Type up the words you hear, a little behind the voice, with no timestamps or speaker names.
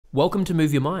Welcome to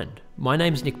Move Your Mind. My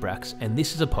name's Nick Bracks, and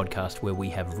this is a podcast where we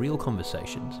have real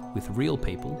conversations with real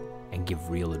people and give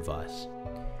real advice.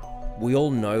 We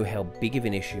all know how big of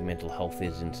an issue mental health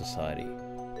is in society,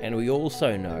 and we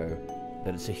also know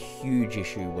that it's a huge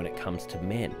issue when it comes to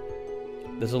men.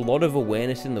 There's a lot of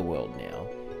awareness in the world now,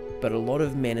 but a lot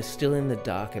of men are still in the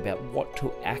dark about what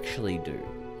to actually do,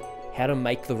 how to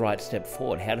make the right step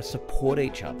forward, how to support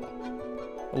each other.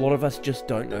 A lot of us just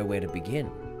don't know where to begin.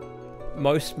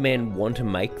 Most men want to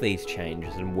make these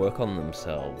changes and work on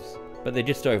themselves, but they're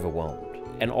just overwhelmed.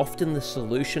 And often the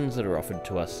solutions that are offered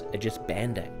to us are just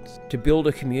band-aids. To build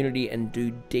a community and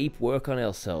do deep work on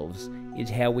ourselves is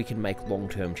how we can make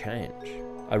long-term change.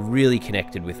 I really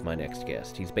connected with my next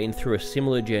guest. He's been through a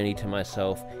similar journey to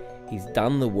myself. He's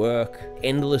done the work,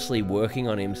 endlessly working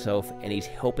on himself, and he's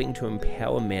helping to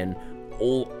empower men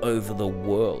all over the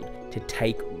world to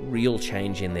take real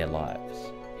change in their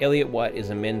lives. Elliot White is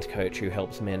a men's coach who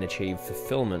helps men achieve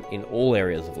fulfillment in all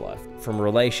areas of life, from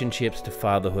relationships to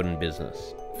fatherhood and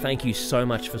business. Thank you so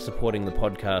much for supporting the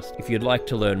podcast. If you'd like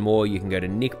to learn more, you can go to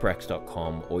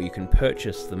nickbracks.com or you can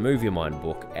purchase the Move Your Mind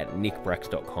book at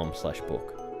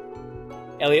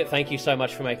nickbracks.com/book. Elliot, thank you so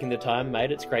much for making the time,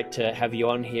 mate. It's great to have you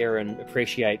on here and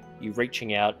appreciate you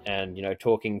reaching out and,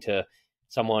 talking to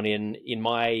someone in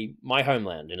my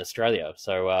homeland in Australia.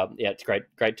 So it's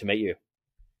great to meet you.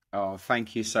 Oh,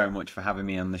 thank you so much for having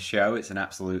me on the show. It's an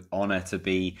absolute honor to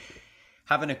be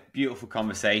having a beautiful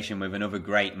conversation with another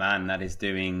great man that is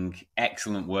doing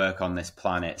excellent work on this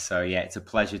planet. So yeah, it's a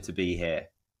pleasure to be here.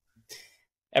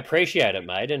 Appreciate it,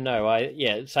 mate. And no,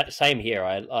 same here.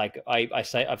 I've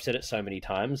said it so many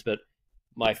times, but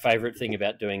my favorite thing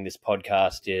about doing this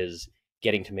podcast is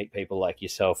getting to meet people like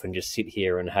yourself and just sit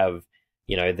here and have,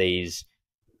 these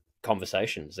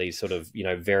conversations, these sort of,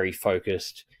 very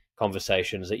focused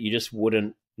conversations that you just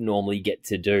wouldn't normally get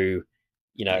to do,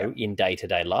 in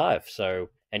day-to-day life. So,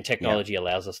 and technology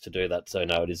allows us to do that. So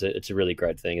no, it's a really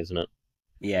great thing, isn't it?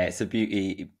 Yeah, it's a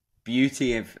beauty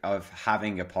of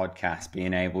having a podcast,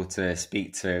 being able to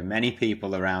speak to many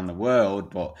people around the world,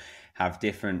 but have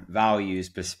different values,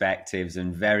 perspectives,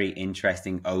 and very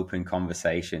interesting open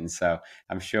conversations. So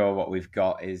I'm sure what we've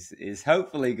got is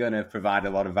hopefully going to provide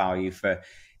a lot of value for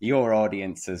your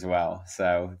audience as well.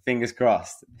 So fingers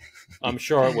crossed. I'm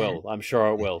sure it will.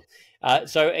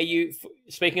 So are you,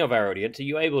 speaking of our audience, are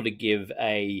you able to give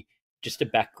just a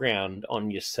background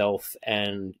on yourself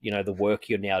and, the work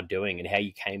you're now doing and how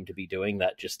you came to be doing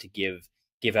that, just to give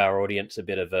our audience a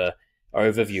bit of a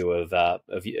overview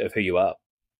of who you are?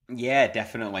 Yeah,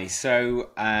 definitely. So,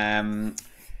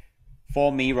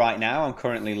 for me right now, I'm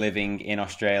currently living in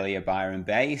Australia, Byron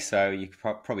Bay. So you could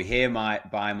probably hear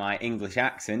by my English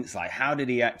accent, it's like, how did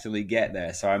he actually get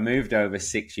there? So I moved over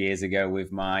 6 years ago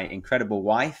with my incredible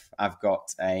wife. I've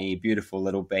got a beautiful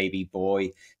little baby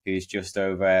boy who's just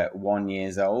over 1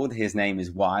 year old. His name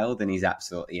is Wild and he's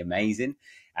absolutely amazing.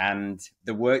 And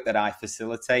the work that I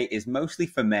facilitate is mostly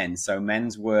for men. So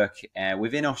men's work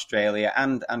within Australia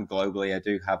and globally. I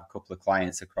do have a couple of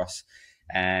clients across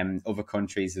other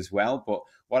countries as well. But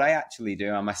what I actually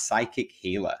do, I'm a psychic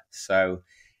healer. So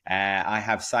I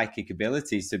have psychic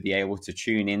abilities to be able to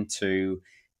tune into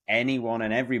anyone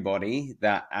and everybody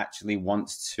that actually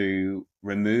wants to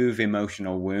remove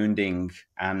emotional wounding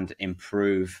and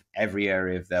improve every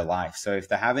area of their life. So if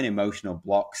they're having emotional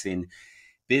blocks in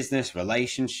business,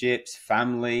 relationships,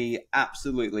 family,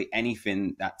 absolutely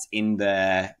anything that's in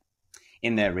their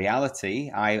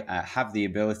reality, I have the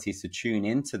ability to tune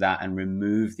into that and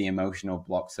remove the emotional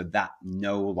block so that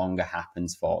no longer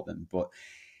happens for them. But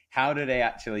how do they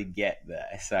actually get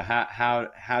there? So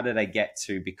how do they get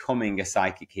to becoming a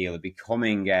psychic healer,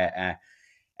 becoming a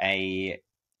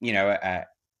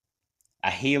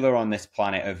healer on this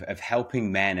planet of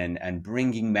helping men and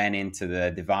bringing men into the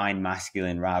divine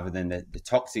masculine rather than the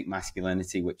toxic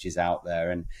masculinity which is out there?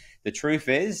 And the truth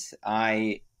is,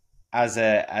 as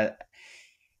a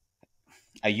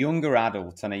younger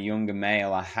adult and a younger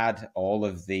male, I had all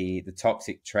of the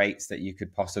toxic traits that you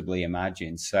could possibly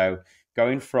imagine. So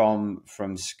going from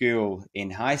school, in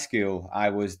high school, I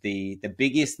was the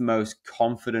biggest, most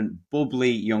confident, bubbly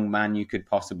young man you could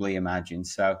possibly imagine.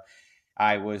 So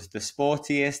I was the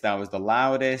sportiest, I was the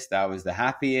loudest, I was the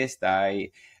happiest.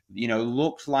 I,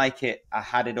 looked like I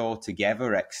had it all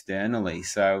together externally.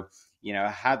 So, I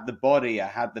had the body, I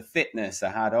had the fitness,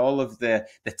 I had all of the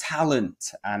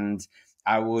talent, and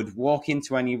I would walk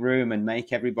into any room and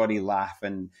make everybody laugh.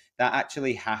 And that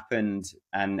actually happened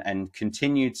and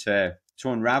continued to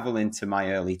unravel into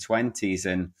my early 20s.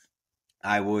 And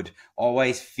I would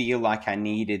always feel like I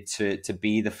needed to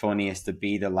be the funniest, to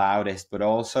be the loudest, but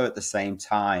also at the same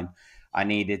time, I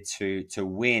needed to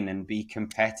win and be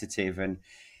competitive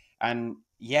and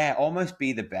yeah, almost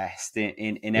be the best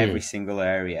in every single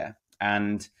area.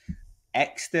 And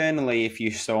externally, if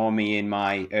you saw me in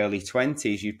my early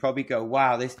 20s, you'd probably go,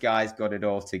 wow, this guy's got it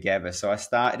all together. So I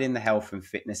started in the health and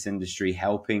fitness industry,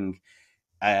 helping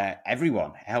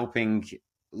everyone, helping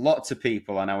lots of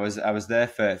people. And I was there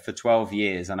for 12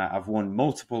 years, and I've won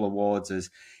multiple awards as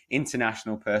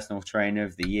International Personal Trainer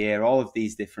of the Year, all of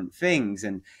these different things.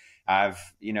 And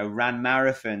I've, ran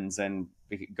marathons and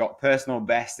got personal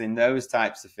best in those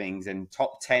types of things, and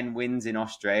top 10 wins in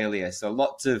Australia. So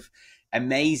lots of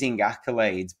amazing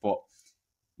accolades. But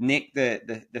Nick,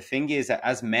 the thing is that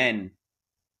as men,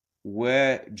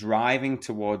 we're driving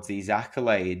towards these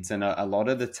accolades, and a lot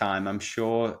of the time, I'm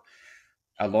sure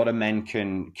a lot of men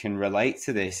can relate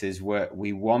to this, is where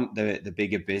we want the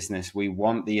bigger business, we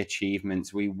want the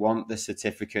achievements, we want the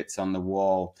certificates on the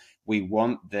wall, we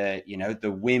want the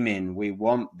women, we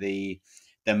want the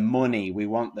money, we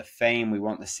want the fame, we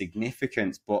want the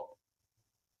significance, but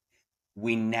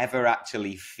we never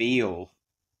actually feel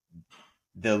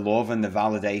the love and the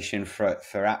validation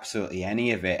for absolutely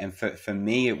any of it. And for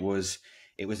me, it was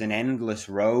an endless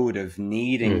road of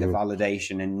needing the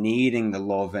validation and needing the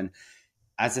love. And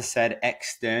as I said,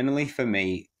 externally for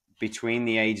me, between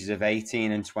the ages of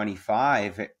 18 and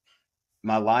 25,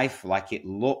 my life, it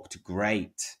looked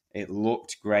great. It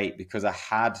looked great because I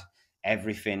had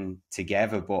everything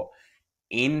together. But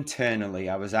internally,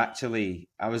 I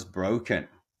was broken,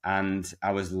 and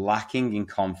I was lacking in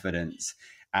confidence.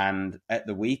 And at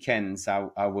the weekends, I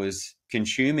was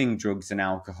consuming drugs and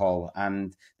alcohol,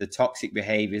 and the toxic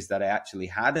behaviors that I actually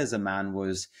had as a man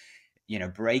was,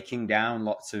 breaking down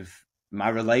lots of my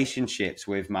relationships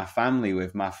with my family,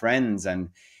 with my friends, and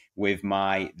with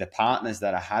the partners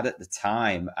that I had at the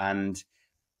time. And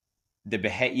the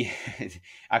behavior,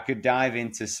 I could dive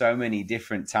into so many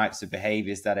different types of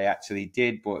behaviors that I actually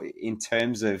did. But in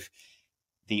terms of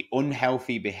the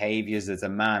unhealthy behaviors as a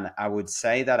man, I would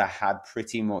say that I had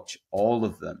pretty much all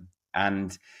of them.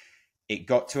 And it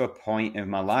got to a point in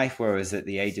my life where I was at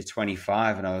the age of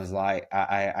 25, and I was like,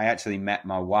 I actually met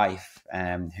my wife,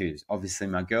 who's obviously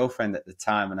my girlfriend at the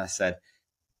time. And I said,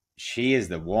 she is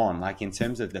the one, in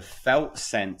terms of the felt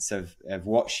sense of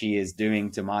what she is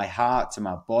doing to my heart, to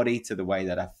my body, to the way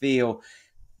that I feel.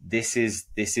 This is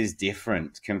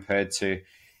different compared to,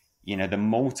 the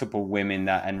multiple women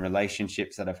and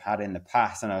relationships that I've had in the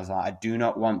past. And I was like, I do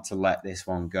not want to let this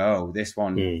one go. This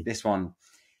one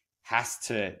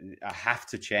I have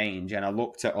to change. And I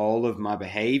looked at all of my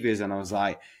behaviors, and I was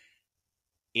like,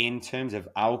 in terms of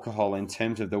alcohol, in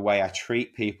terms of the way I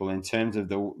treat people, in terms of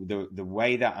the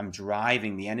way that I'm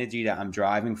driving, the energy that I'm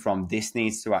driving from, this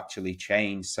needs to actually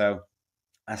change. So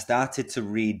I started to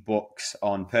read books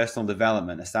on personal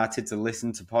development. I started to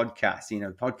listen to podcasts,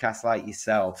 podcasts like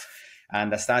yourself,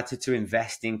 and I started to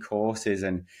invest in courses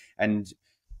and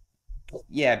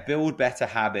build better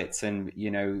habits and,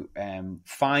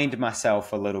 find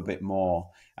myself a little bit more.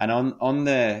 And on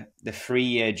the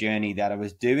 3-year journey that I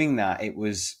was doing that, it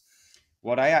was,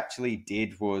 what I actually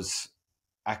did was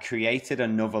I created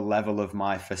another level of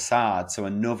my facade. So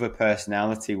another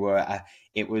personality where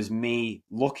it was me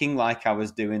looking like I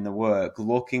was doing the work,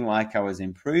 looking like I was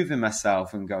improving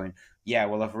myself, and going, yeah,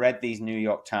 well, I've read these New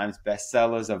York Times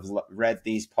bestsellers, I've read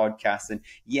these podcasts, and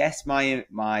yes, my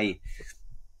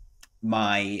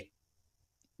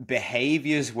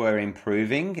behaviors were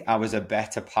improving. I was a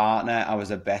better partner. I was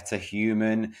a better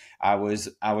human. I was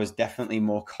definitely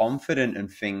more confident in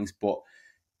things. But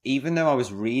even though I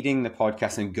was reading the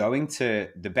podcast and going to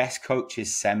the best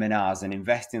coaches' seminars and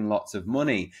investing lots of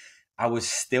money, I was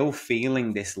still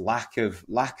feeling this lack of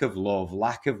love,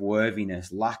 lack of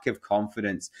worthiness, lack of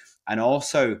confidence. And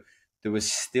also there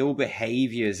was still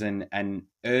behaviors and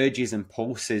urges and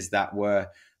pulses that were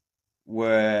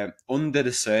under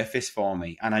the surface for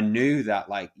me. And I knew that,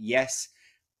 yes,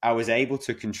 I was able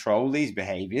to control these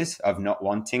behaviors of not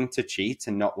wanting to cheat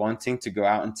and not wanting to go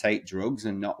out and take drugs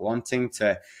and not wanting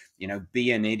to,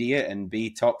 be an idiot and be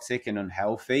toxic and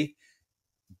unhealthy.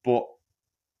 But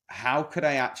how could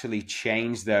I actually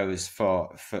change those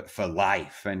for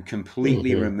life and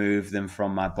completely remove them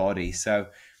from my body? So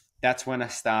that's when I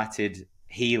started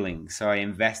healing. So I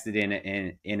invested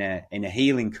in a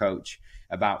healing coach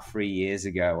about 3 years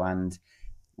ago. And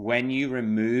when you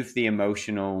remove the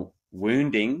emotional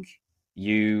wounding,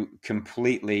 you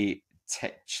completely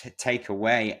take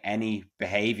away any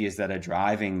behaviors that are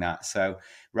driving that. So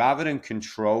rather than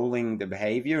controlling the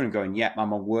behavior and going, yep,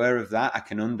 I'm aware of that, I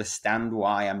can understand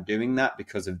why I'm doing that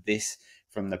because of this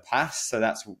from the past. So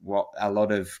that's what a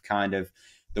lot of kind of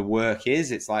the work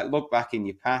is. It's like, look back in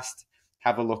your past,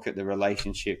 have a look at the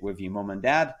relationship with your mum and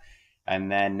dad,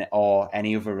 and then, or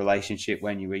any other relationship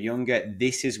when you were younger.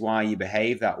 This is why you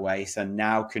behave that way. So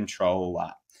now control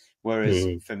that. Whereas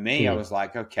for me, I was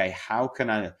like, okay, how can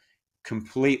I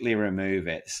completely remove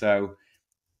it? So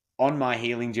on my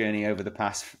healing journey over the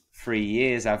past 3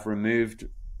 years, I've removed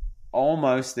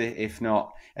almost, if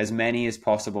not as many as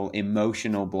possible,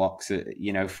 emotional blocks,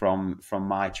 from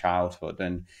my childhood.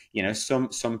 And,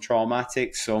 some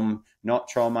traumatic, some not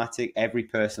traumatic. Every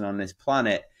person on this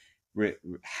planet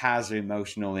has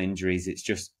emotional injuries. It's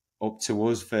just up to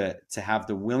us to have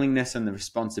the willingness and the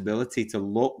responsibility to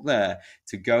look there,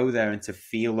 to go there, and to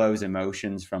feel those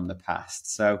emotions from the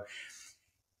past. So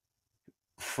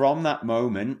from that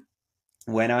moment,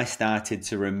 when I started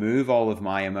to remove all of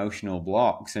my emotional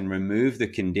blocks and remove the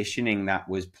conditioning that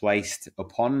was placed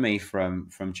upon me from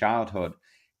childhood,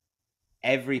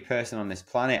 every person on this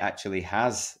planet actually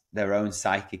has their own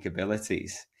psychic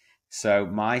abilities. So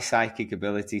my psychic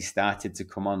abilities started to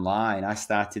come online. I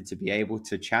started to be able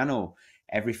to channel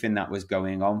everything that was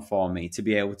going on for me, to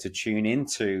be able to tune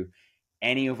into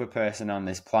any other person on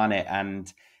this planet.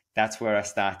 And that's where I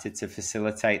started to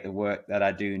facilitate the work that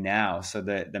I do now. So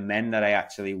the men that I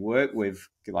actually work with,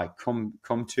 like,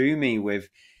 come to me with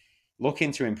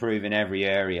looking to improve in every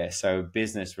area. So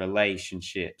business,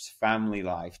 relationships, family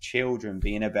life, children,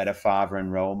 being a better father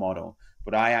and role model.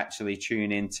 But I actually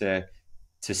tune into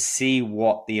to see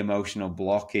what the emotional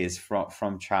block is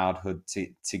from childhood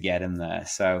to get them there.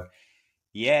 So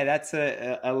yeah, that's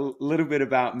a little bit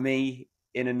about me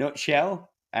in a nutshell.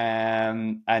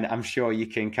 And I'm sure you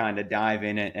can kind of dive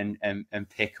in and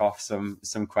pick off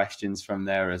some questions from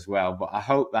there as well. But I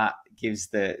hope that gives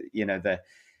the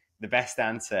best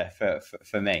answer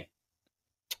for me.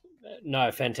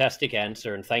 No, fantastic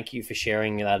answer, and thank you for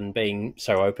sharing that and being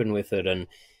so open with it. And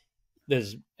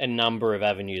there's a number of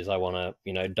avenues I want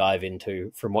to, dive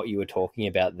into from what you were talking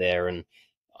about there. And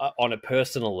on a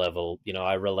personal level,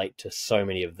 I relate to so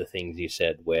many of the things you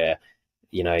said, where,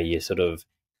 you sort of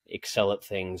excel at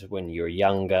things when you're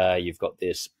younger. You've got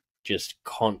this just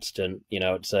constant,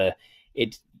 it's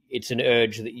an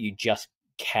urge that you just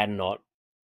cannot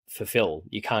fulfill.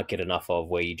 You can't get enough of,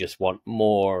 where you just want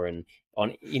more, and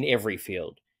in every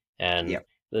field, and Yep.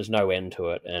 there's no end to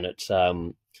it. And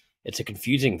it's a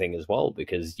confusing thing as well,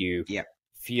 because you Yep.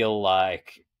 feel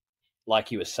like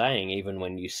you were saying, even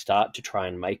when you start to try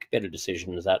and make better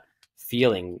decisions, that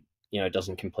feeling,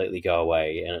 doesn't completely go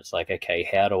away. And it's like, okay,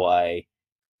 how do I,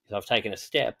 because I've taken a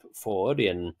step forward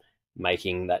in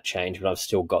making that change, but I've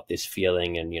still got this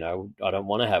feeling, and, I don't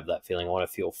want to have that feeling. I want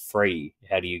to feel free.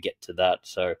 How do you get to that?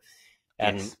 So,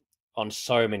 and Yes. on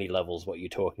so many levels, what you're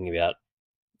talking about,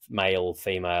 male,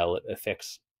 female, it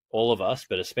affects all of us,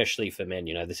 but especially for men.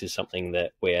 This is something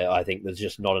that where I think there's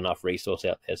just not enough resource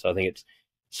out there. So I think it's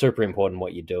super important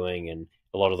what you're doing, and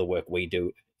a lot of the work we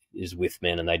do is with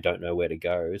men, and they don't know where to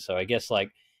go. So I guess,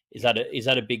 like, is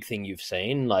that a big thing you've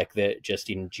seen, like, that just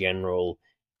in general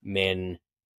men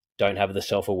don't have the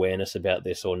self-awareness about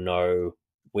this, or know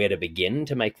where to begin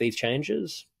to make these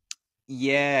changes?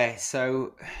 Yeah.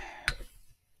 So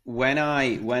when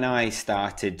I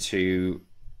started to,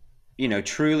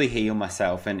 truly heal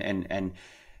myself and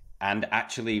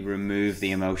actually remove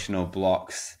the emotional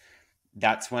blocks,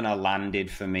 that's when I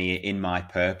landed for me in my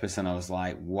purpose. And I was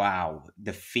like, wow,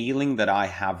 the feeling that I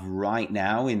have right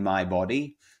now in my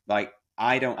body, like,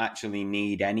 I don't actually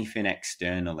need anything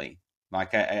externally.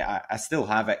 Like, I still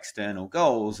have external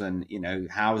goals and,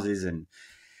 houses and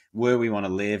where we want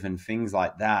to live and things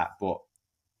like that. But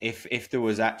if there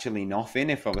was actually nothing,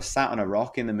 if I was sat on a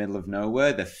rock in the middle of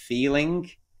nowhere, the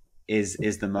feeling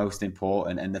is the most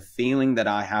important. And the feeling that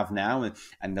I have now,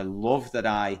 and the love that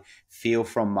I feel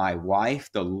from my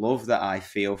wife, the love that I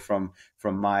feel from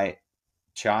my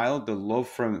child, the love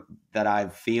that I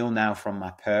feel now from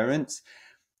my parents,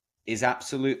 is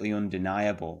absolutely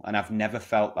undeniable. And I've never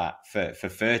felt that for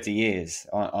 30 years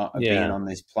being on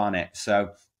this planet. So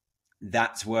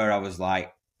that's where I was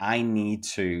like, I need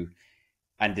to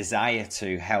and desire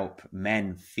to help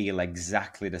men feel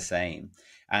exactly the same.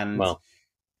 And Well,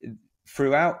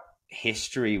 throughout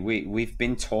history, we've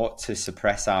been taught to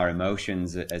suppress our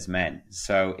emotions as men.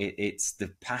 So it's the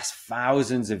past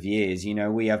thousands of years,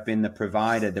 we have been the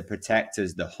provider, the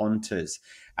protectors, the hunters,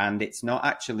 and it's not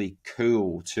actually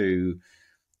cool to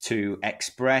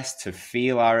express, to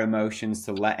feel our emotions,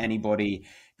 to let anybody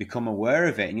become aware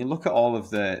of it. And you look at all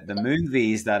of the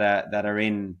movies that are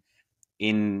in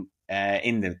the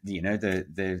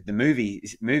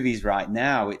the movies right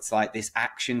now. It's like this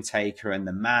action taker and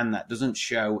the man that doesn't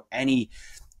show any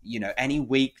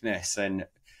weakness. And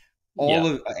all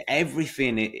Yeah. of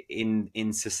everything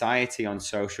in society, on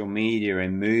social media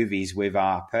and movies with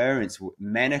our parents,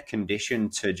 men are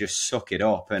conditioned to just suck it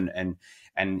up and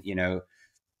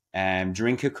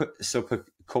drink sup a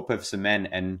cup of cement.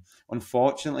 And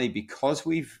unfortunately, because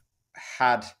we've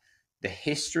had the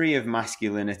history of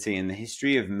masculinity and the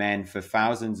history of men for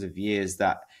thousands of years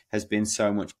that has been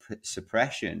so much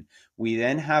suppression, we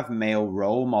then have male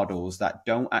role models that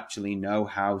don't actually know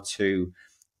how to,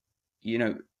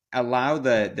 allow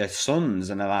their sons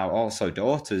and allow also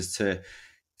daughters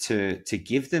to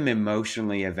give them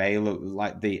emotionally available,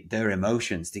 like their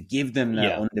emotions, to give them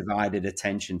their Yeah. undivided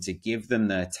attention, to give them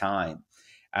their time.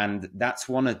 And that's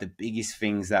one of the biggest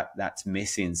things that's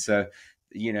missing. So,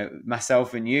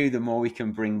 myself and you, the more we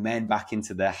can bring men back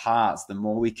into their hearts, the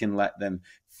more we can let them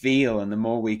feel, and the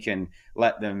more we can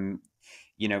let them,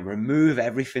 remove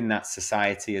everything that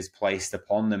society has placed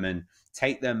upon them and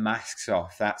take their masks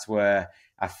off. That's where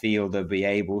I feel they'll be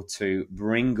able to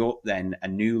bring up then a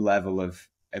new level of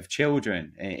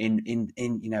children in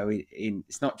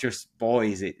it's not just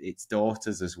boys, it's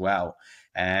daughters as well,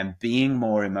 and being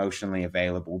more emotionally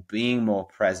available, being more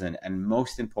present, and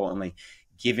most importantly,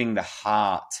 giving the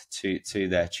heart to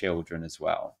their children as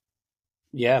well.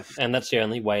 Yeah, and that's the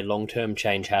only way long-term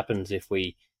change happens, if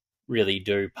we really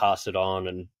do pass it on,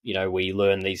 and we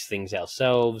learn these things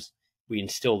ourselves, we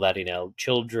instill that in our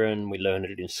children, we learn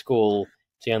it in school.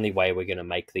 It's the only way we're going to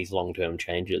make these long-term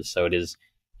changes. So it is,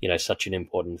 such an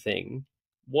important thing.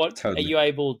 What are Totally. you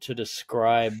able to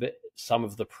describe some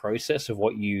of the process of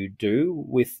what you do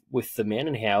with the men,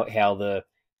 and how the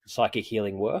psychic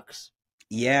healing works?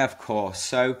 Yeah, of course.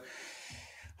 So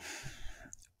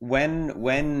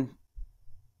when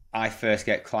I first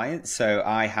get clients, so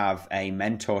I have a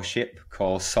mentorship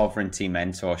called Sovereignty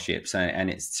Mentorships, and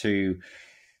it's to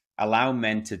allow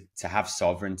men to have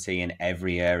sovereignty in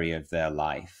every area of their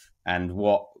life. And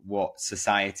what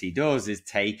society does is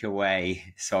take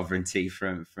away sovereignty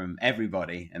from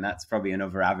everybody, and that's probably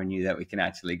another avenue that we can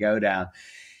actually go down.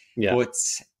 Yeah. But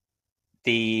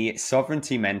the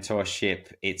sovereignty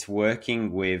mentorship, it's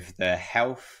working with their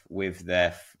health, with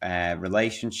their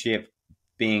relationship,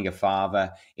 being a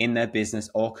father, in their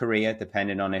business or career,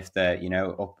 depending on if they're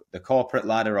up the corporate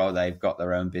ladder or they've got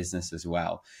their own business as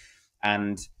well.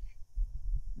 And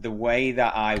the way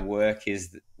that I work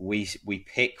is we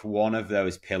pick one of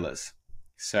those pillars.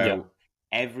 Yeah. So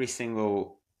every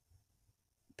single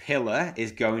pillar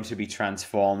is going to be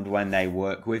transformed when they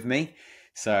work with me.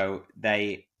 So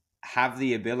they have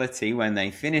the ability, when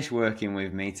they finish working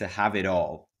with me, to have it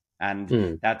all. And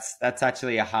Mm. that's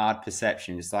actually a hard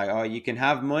perception. It's like, oh, you can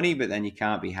have money, but then you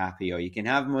can't be happy, or you can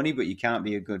have money, but you can't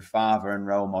be a good father and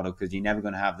role model because you're never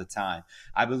going to have the time.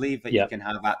 I believe that you Yeah. can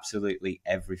have absolutely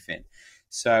everything.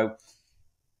 So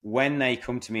when they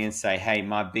come to me and say, hey,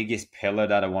 my biggest pillar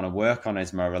that I want to work on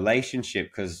is my relationship,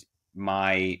 because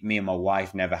me and my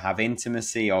wife never have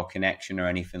intimacy or connection or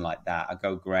anything like that, I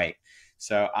go, great.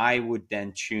 So I would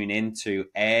then tune into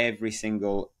every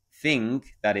single thing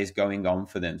that is going on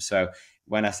for them. So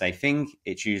when I say thing,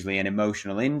 it's usually an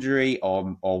emotional injury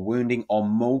or wounding or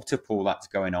multiple that's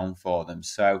going on for them.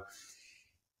 So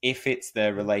if it's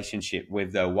their relationship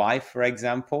with their wife, for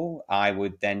example, I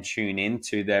would then tune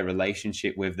into their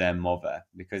relationship with their mother,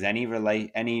 because any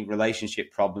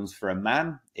relationship problems for a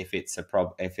man, if it's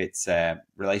a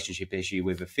relationship issue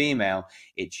with a female,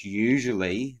 it's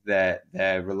usually their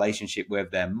relationship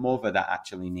with their mother that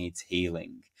actually needs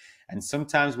healing. And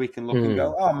sometimes we can look and Mm.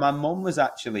 go, oh, my mum was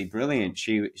actually brilliant.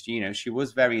 She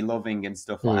was very loving and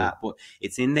stuff like Mm. that. But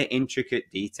it's in the intricate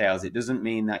details. It doesn't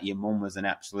mean that your mum was an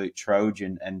absolute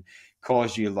Trojan and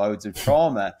caused you loads of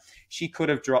trauma. She could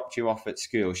have dropped you off at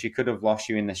school. She could have lost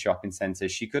you in the shopping center.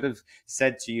 She could have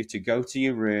said to you to go to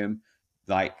your room,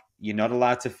 like, you're not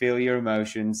allowed to feel your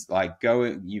emotions, like, go,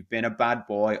 you've been a bad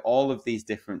boy, all of these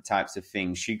different types of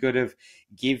things. She could have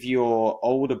give your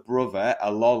older brother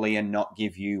a lolly and not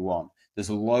give you one. There's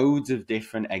loads of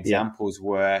different Yeah. examples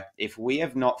where if we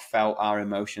have not felt our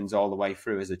emotions all the way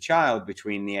through as a child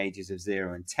between the ages of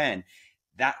 0 and 10,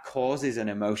 that causes an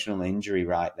emotional injury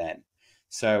right then.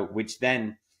 So, which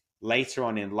then later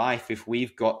on in life, if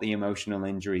we've got the emotional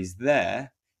injuries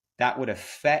there, that would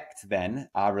affect then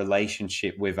our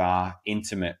relationship with our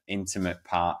intimate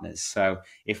partners. So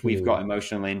if we've Mm. got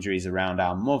emotional injuries around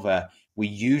our mother, we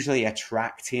usually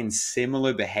attract in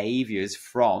similar behaviors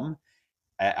from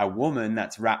a woman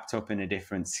that's wrapped up in a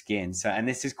different skin. So, and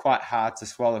this is quite hard to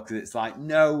swallow, because it's like,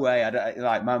 no way, I don't,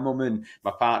 like, my mum and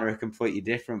my partner are completely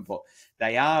different, but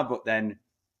they are. But then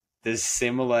there's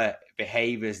similar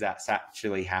behaviors that's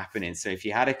actually happening. So if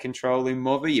you had a controlling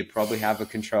mother, you probably have a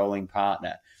controlling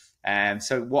partner.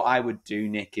 So what I would do,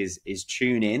 Nick, is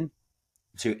tune in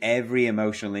to every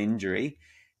emotional injury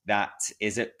that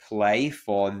is at play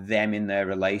for them in their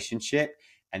relationship,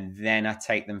 and then I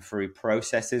take them through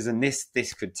processes, and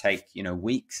this could take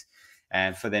weeks,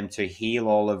 for them to heal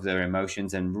all of their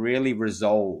emotions and really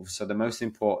resolve. So the most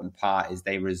important part is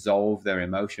they resolve their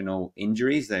emotional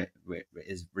injuries, they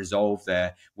resolve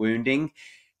their wounding.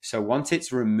 So once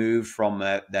it's removed from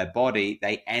their body,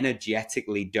 they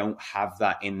energetically don't have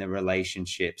that in the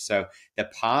relationship. So the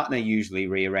partner usually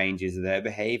rearranges their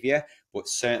behavior, but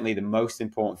certainly the most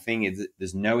important thing is that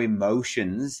there's no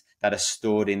emotions that are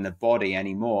stored in the body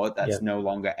anymore. That's no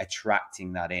longer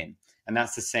attracting that in. And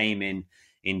that's the same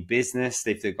in business.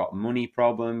 If they've got money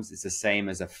problems, it's the same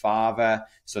as a father,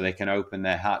 so they can open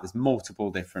their heart. There's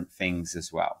multiple different things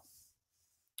as well.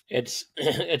 It's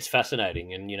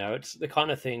fascinating, and it's the kind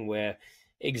of thing where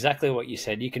exactly what you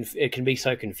said. It can be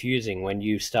so confusing when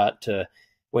you start to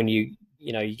you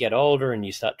get older and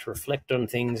you start to reflect on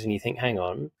things, and you think, hang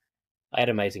on, I had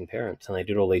amazing parents and they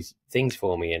did all these things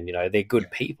for me, and they're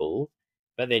good people.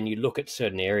 But then you look at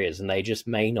certain areas and they just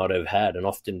may not have had, and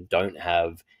often don't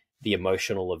have, the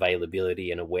emotional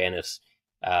availability and awareness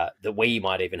that we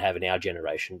might even have in our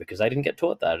generation, because they didn't get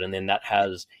taught that, and then that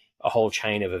has a whole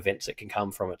chain of events that can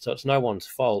come from it. So it's no one's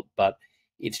fault, but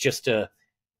it's just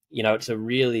it's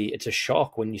a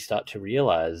shock when you start to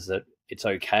realize that it's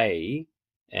okay.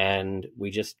 And we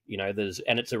just,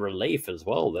 and it's a relief as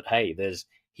well that, hey,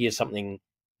 here's something,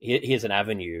 here's an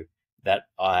avenue that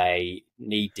I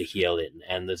need to heal in.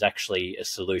 And there's actually a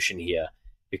solution here,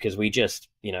 because we just,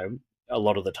 a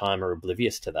lot of the time are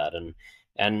oblivious to that.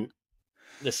 And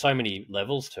there's so many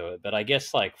levels to it. But I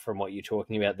guess, like, from what you're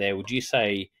talking about there, would you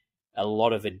say a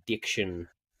lot of addiction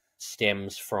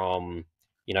stems from,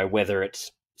 whether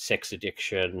it's sex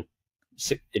addiction,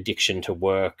 addiction to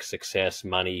work, success,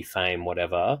 money, fame,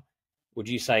 whatever? Would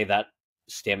you say that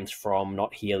stems from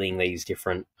not healing these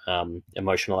different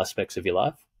emotional aspects of your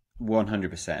life?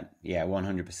 100%. Yeah,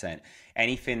 100%.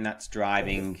 Anything that's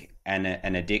driving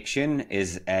an addiction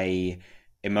is a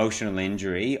emotional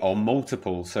injury, or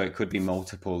multiple. So it could be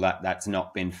multiple that's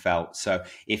not been felt. So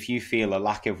if you feel a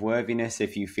lack of worthiness,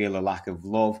 if you feel a lack of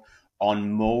love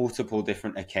on multiple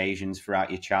different occasions throughout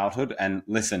your childhood, and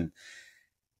listen,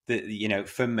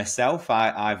 for myself,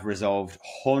 I've resolved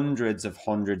hundreds of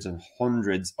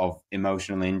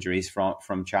emotional injuries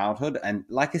from childhood. And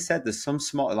like I said, there's some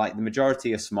small, like the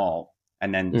majority are small,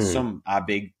 and then some are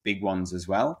big ones as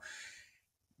well.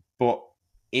 But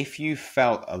if you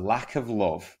felt a lack of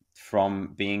love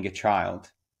from being a child,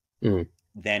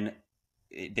 then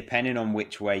depending on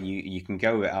which way you can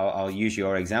go, I'll use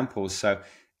your examples. So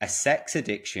a sex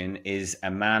addiction is a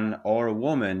man or a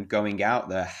woman going out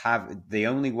there, the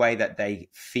only way that they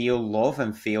feel love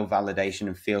and feel validation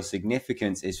and feel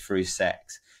significance is through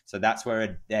sex. So that's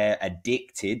where they're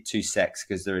addicted to sex,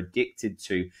 because they're addicted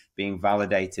to being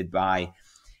validated by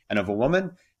another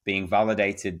woman, being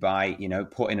validated by,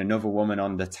 putting another woman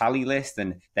on the tally list,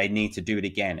 and they need to do it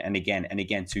again and again and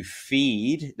again to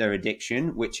feed their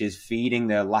addiction, which is feeding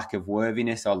their lack of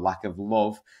worthiness or lack of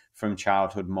love from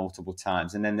childhood multiple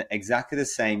times. And then exactly the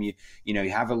same, you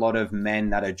have a lot of men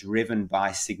that are driven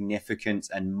by significance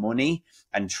and money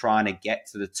and trying to get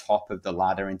to the top of the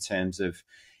ladder in terms of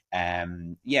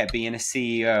being a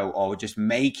CEO or just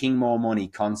making more money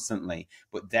constantly,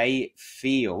 but they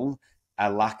feel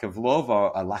a lack of love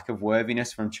or a lack of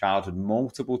worthiness from childhood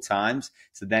multiple times.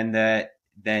 So then their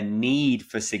need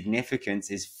for significance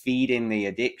is feeding the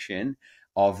addiction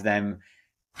of them.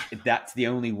 That's the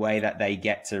only way that they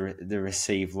get to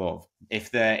receive love.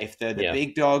 If they're the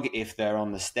big dog, if they're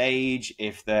on the stage,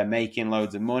 if they're making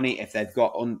loads of money, if they've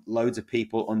got loads of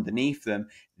people underneath them,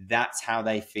 that's how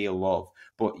they feel love.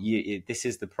 But this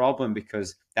is the problem,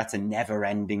 because that's a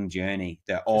never-ending journey.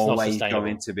 They're always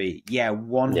going to be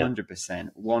 100%,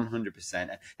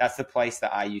 100%. That's the place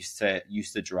that I used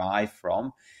to drive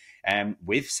from.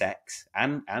 With sex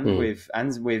and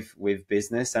with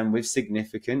business and with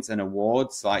significance and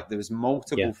awards. Like, there was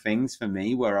multiple things for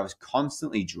me where I was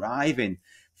constantly driving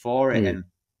for it. And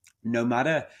no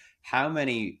matter how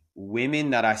many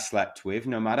women that I slept with,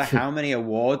 no matter how many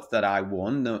awards that I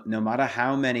won, no matter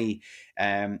how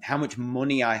much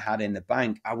money I had in the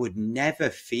bank, I would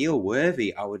never feel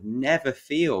worthy. I would never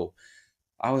feel,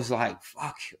 I was like,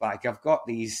 fuck, like, I've got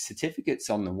these certificates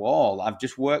on the wall. I've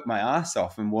just worked my ass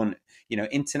off and won,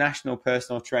 International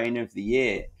Personal Trainer of the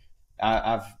Year.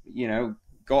 I've,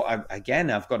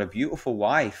 I've got a beautiful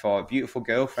wife or a beautiful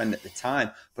girlfriend at the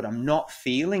time, but I'm not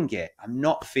feeling it. I'm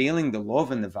not feeling the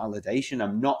love and the validation.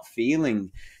 I'm not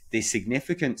feeling the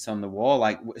significance on the wall.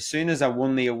 Like as soon as I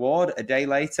won the award, a day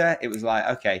later, it was like,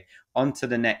 okay, on to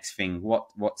the next thing.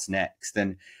 What's next?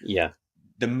 And Yeah.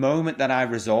 the moment that I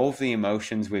resolve the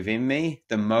emotions within me,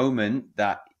 the moment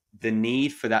that the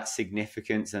need for that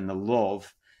significance and the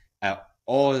love,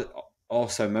 or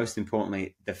also most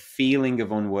importantly, the feeling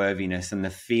of unworthiness and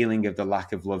the feeling of the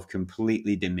lack of love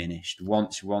completely diminished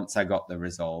once I got the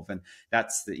resolve. And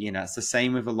that's it's the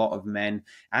same with a lot of men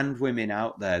and women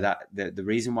out there, that the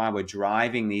reason why we're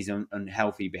driving these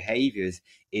unhealthy behaviors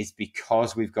is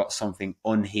because we've got something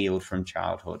unhealed from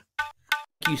childhood.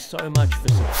 Thank you so much for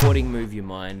supporting Move Your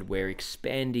Mind. We're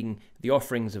expanding the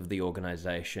offerings of the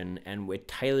organization, and we're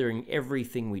tailoring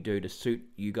everything we do to suit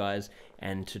you guys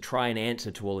and to try and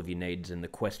answer to all of your needs and the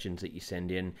questions that you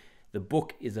send in. The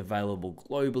book is available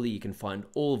globally. You can find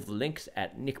all of the links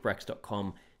at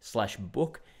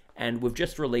nickbracks.com/book. And we've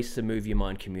just released the Move Your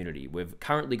Mind community. We've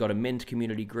currently got a men's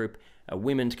community group, a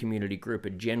women's community group,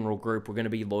 a general group. We're going to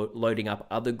be loading up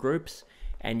other groups,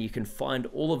 and you can find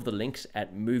all of the links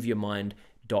at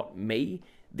moveyourmind.me.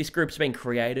 This group's been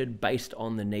created based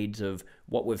on the needs of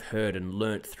what we've heard and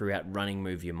learnt throughout running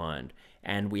Move Your Mind.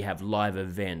 And we have live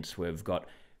events, we've got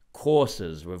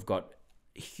courses, we've got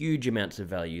huge amounts of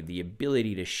value, the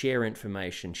ability to share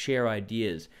information, share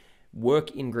ideas,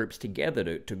 work in groups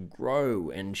together to grow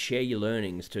and share your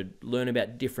learnings, to learn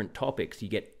about different topics. You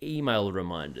get email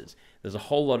reminders. There's a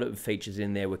whole lot of features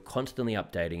in there. We're constantly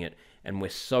updating it, and we're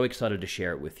so excited to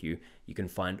share it with you. You can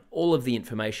find all of the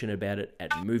information about it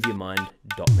at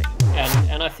moveyourmind.me.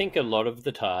 And I think a lot of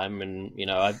the time, and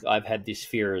I've had this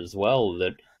fear as well,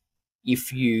 that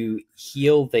if you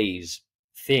heal these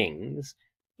things,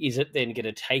 is it then going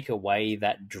to take away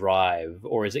that drive,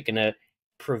 or is it going to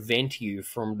prevent you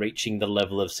from reaching the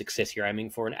level of success you're aiming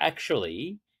for? And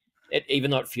actually,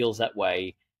 even though it feels that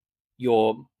way,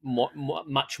 you're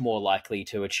much more likely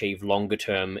to achieve longer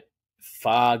term,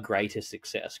 far greater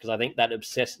success. Because I think that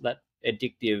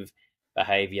addictive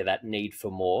behavior, that need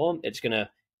for more, it's going to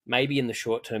maybe in the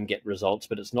short term get results,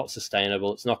 but it's not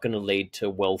sustainable. It's not going to lead to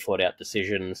well thought out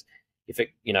decisions. If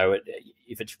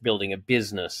it's building a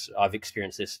business, I've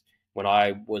experienced this when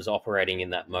I was operating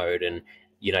in that mode, and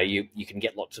you can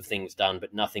get lots of things done,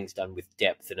 but nothing's done with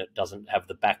depth, and it doesn't have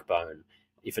the backbone.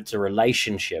 If it's a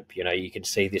relationship, you can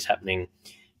see this happening.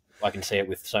 I can see it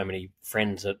with so many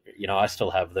friends that, I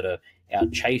still have, that are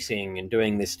out chasing and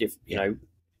doing this,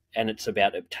 and it's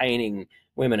about obtaining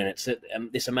women, and it's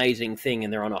this amazing thing,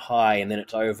 and they're on a high, and then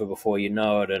it's over before you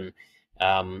know it. And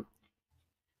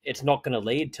it's not going to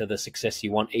lead to the success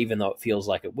you want, even though it feels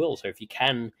like it will. So if you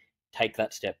can take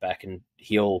that step back and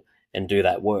heal and do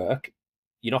that work,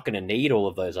 you're not going to need all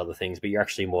of those other things, but you're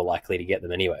actually more likely to get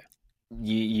them anyway.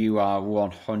 You are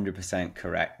 100%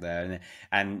 correct there.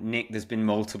 And Nick, there's been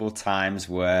multiple times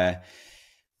where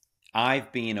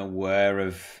I've been aware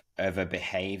of a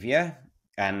behavior,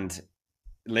 and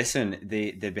listen,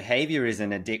 the behavior is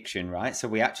an addiction, right? So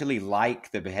we actually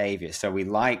like the behavior. So we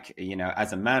like,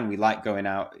 as a man, we like going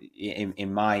out,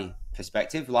 in my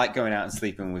perspective, like going out and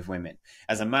sleeping with women.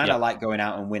 As a man, I like going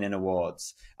out and winning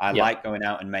awards. I like going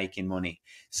out and making money.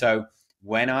 So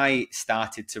when I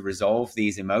started to resolve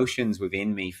these emotions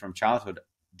within me from childhood,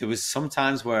 there was some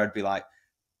times where I'd be like,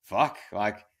 fuck,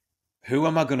 like, who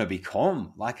am I going to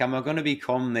become? Like, am I going to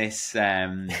become this,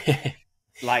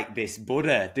 like this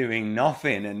Buddha doing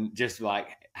nothing and just like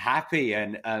happy?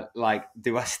 And am I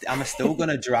still going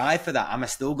to drive for that? Am I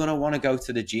still going to want to go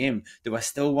to the gym? Do I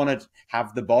still want to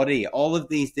have the body? All of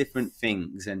these different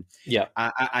things. And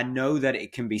I know that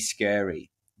it can be scary,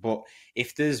 but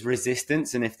if there's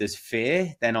resistance and if there's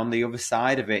fear, then on the other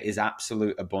side of it is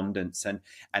absolute abundance.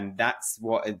 And that's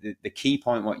what the key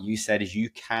point, what you said, is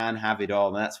you can have it all.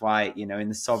 And that's why, in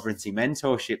the sovereignty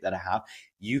mentorship that I have,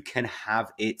 you can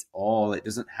have it all. It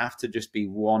doesn't have to just be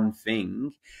one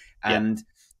thing. And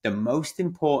the most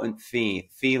important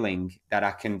feeling that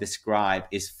I can describe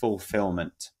is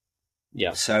fulfillment.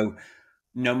 Yeah. So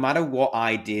no matter what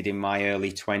I did in my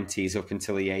early 20s up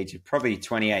until the age of probably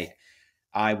 28,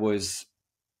 I was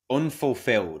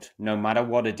unfulfilled. No matter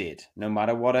what I did, no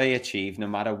matter what I achieved, no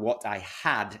matter what I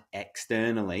had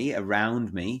externally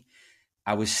around me,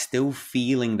 I was still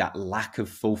feeling that lack of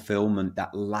fulfillment,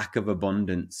 that lack of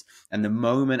abundance. And the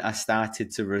moment I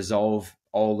started to resolve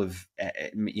all of,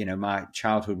 my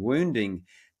childhood wounding,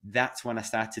 that's when I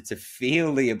started to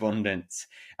feel the abundance.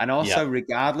 And also,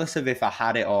 regardless of if I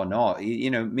had it or not, me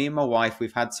and my wife,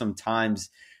 we've had some times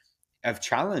of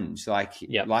challenge. Like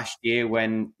last year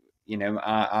when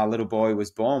our little boy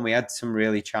was born, we had some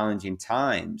really challenging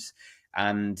times,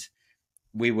 and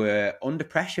we were under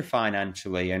pressure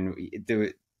financially, and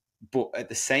but at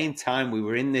the same time, we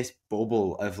were in this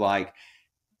bubble of like,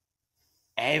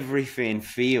 everything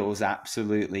feels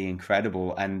absolutely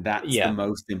incredible, and that's the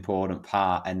most important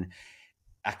part. And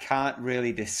I can't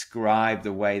really describe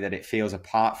the way that it feels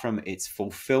apart from its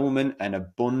fulfillment and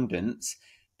abundance.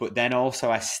 But then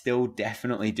also, I still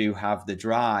definitely do have the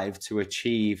drive to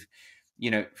achieve,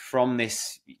 from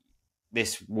this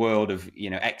world of,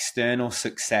 external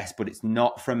success, but it's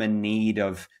not from a need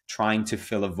of trying to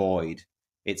fill a void.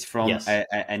 It's from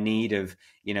a need of,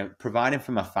 providing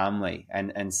for my family,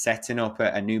 and setting up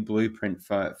a new blueprint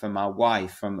for my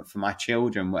wife, for my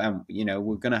children.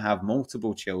 We're going to have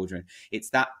multiple children. It's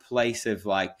that place of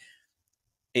like,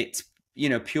 it's,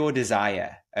 pure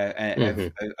desire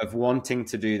of wanting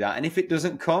to do that. And if it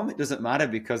doesn't come, it doesn't matter,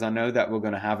 because I know that we're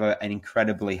going to have an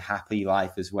incredibly happy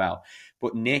life as well.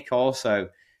 But Nick, also,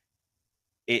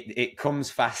 it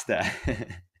comes faster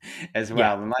as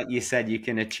well. And like you said, you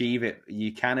can achieve it.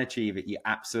 You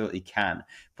absolutely can.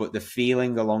 But the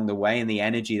feeling along the way and the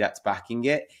energy that's backing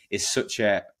it is such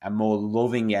a more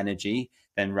loving energy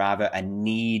than rather a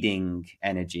needing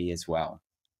energy as well.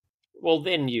 Well,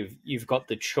 then you've got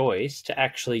the choice to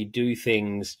actually do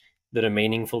things that are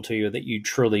meaningful to you, that you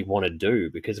truly want to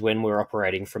do. Because when we're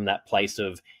operating from that place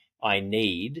of I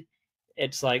need,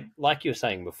 it's like you were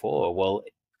saying before, well,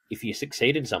 if you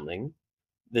succeed in something,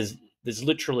 there's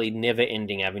literally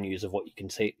never-ending avenues of what you can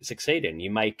succeed in.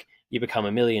 You become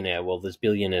a millionaire. Well, there's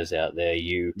billionaires out there.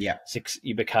 You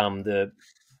become the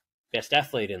best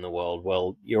athlete in the world.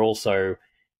 Well, you're also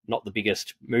not the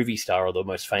biggest movie star or the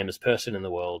most famous person in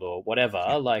the world or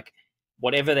whatever. Like,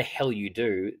 whatever the hell you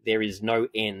do, there is no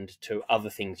end to other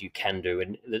things you can do.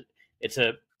 And it's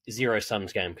a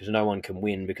zero-sums game, because no one can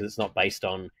win, because it's not based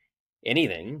on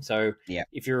anything. So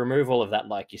if you remove all of that,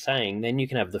 like you're saying, then you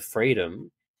can have the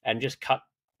freedom and just cut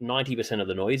 90% of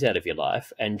the noise out of your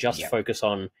life and just focus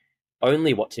on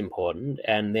only what's important.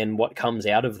 And then what comes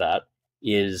out of that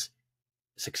is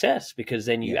success, because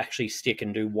then you actually stick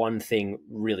and do one thing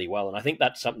really well. And I think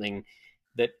that's something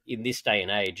that in this day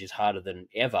and age is harder than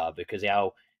ever, because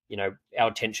our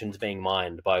attention's being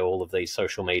mined by all of these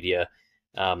social media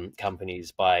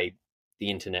companies, by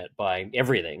the internet, by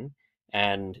everything.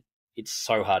 And it's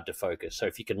so hard to focus. So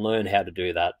if you can learn how to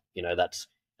do that, that's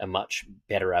a much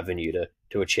better avenue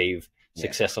to achieve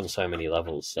success on so many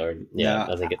levels. So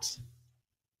I think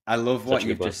I love what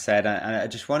you've just said, and I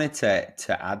just wanted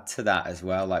to add to that as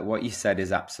well. Like, what you said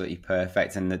is absolutely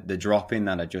perfect, and the drop in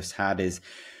that I just had is,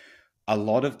 a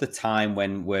lot of the time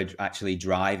when we're actually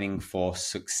driving for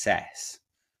success,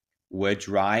 we're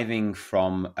driving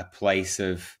from a place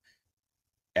of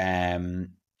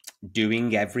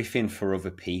doing everything for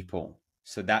other people.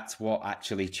 So that's what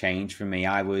actually changed for me.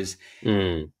 I was,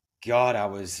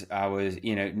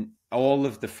 all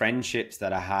of the friendships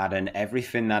that I had and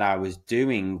everything that I was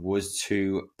doing was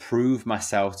to prove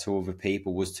myself to other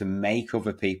people, was to make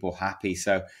other people happy.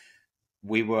 So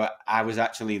I was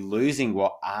actually losing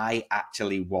what I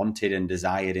actually wanted and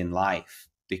desired in life,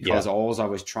 because all I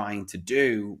was trying to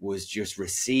do was just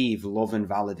receive love and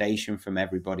validation from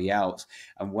everybody else.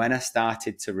 And when I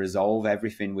started to resolve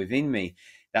everything within me,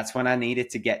 that's when I needed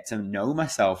to get to know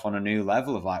myself on a new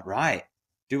level of like, right,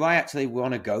 do I actually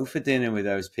want to go for dinner with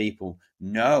those people?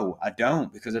 No, I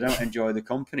don't, because I don't enjoy the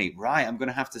company. Right, I'm going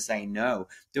to have to say no.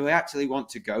 Do I actually want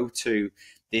to go to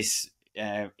this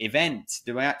event?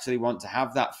 Do I actually want to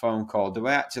have that phone call? Do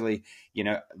I actually,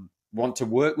 want to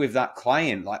work with that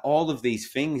client? Like, all of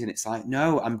these things. And it's like,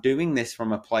 no, I'm doing this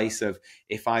from a place of,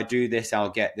 if I do this, I'll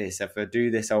get this. If I do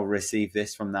this, I'll receive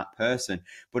this from that person.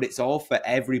 But it's all for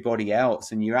everybody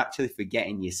else. And you're actually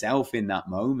forgetting yourself in that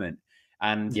moment.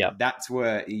 And that's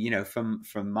where, from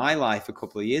my life a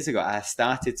couple of years ago, I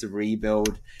started to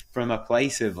rebuild from a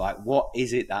place of like, what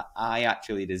is it that I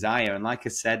actually desire? And like I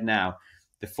said, now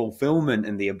the fulfillment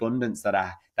and the abundance that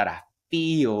I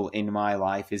feel in my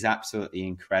life is absolutely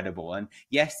incredible. And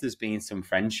yes, there's been some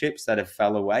friendships that have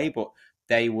fell away, but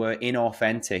they were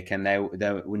inauthentic and they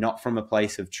were not from a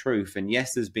place of truth. And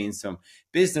yes, there's been some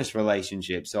business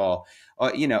relationships or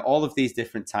all of these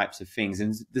different types of things.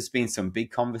 And there's been some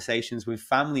big conversations with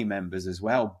family members as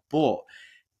well. But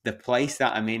the place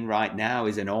that I'm in right now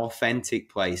is an authentic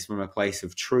place, from a place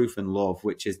of truth and love,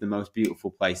 which is the most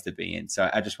beautiful place to be in. So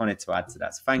I just wanted to add to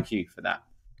that. So thank you for that.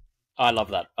 I love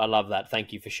that.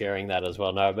 Thank you for sharing that as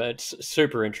well. No, but it's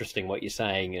super interesting what you're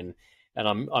saying, and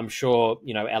I'm sure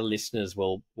our listeners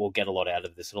will get a lot out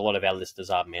of this, and a lot of our listeners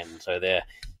are men, so they're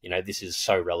this is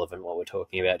so relevant what we're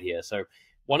talking about here. So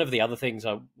one of the other things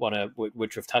I want to,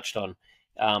 which we've touched on,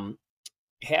 um,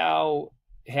 how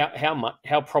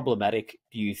how problematic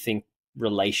do you think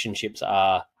relationships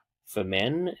are for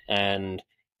men, and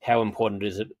how important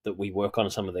is it that we work on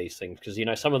some of these things?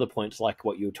 Because some of the points, like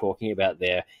what you were talking about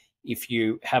there, if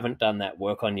you haven't done that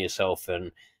work on yourself,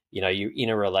 and you're in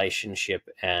a relationship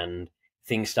and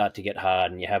things start to get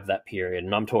hard and you have that period,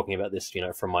 and I'm talking about this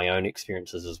from my own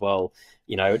experiences as well,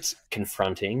 it's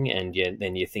confronting, and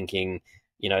then you're thinking,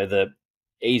 the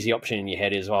easy option in your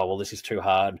head is, oh well, this is too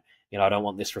hard, I don't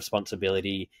want this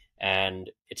responsibility, and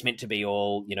it's meant to be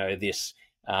all this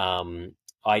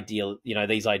ideal,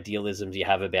 these idealisms you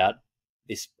have about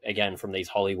this, again, from these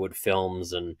Hollywood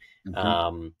films and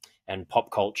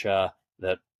pop culture,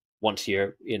 that once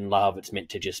you're in love, it's meant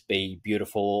to just be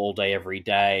beautiful all day, every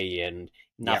day, and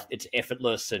it's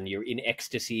effortless, and you're in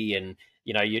ecstasy, and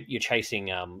you're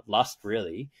chasing lust,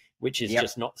 really, which is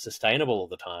just not sustainable all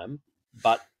the time.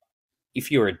 But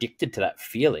if you're addicted to that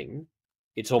feeling,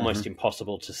 it's almost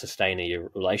impossible to sustain a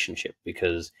relationship,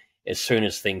 because as soon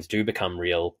as things do become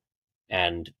real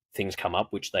and things come up,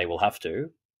 which they will have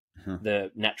to, the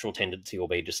natural tendency will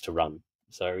be just to run.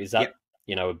 So is that,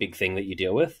 a big thing that you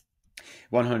deal with?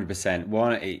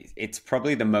 100%. It's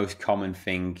probably the most common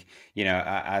thing.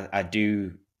 I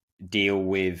do deal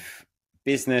with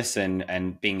business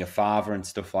and being a father and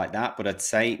stuff like that, but I'd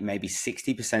say maybe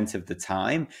 60% of the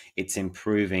time it's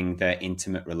improving their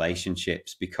intimate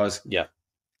relationships, because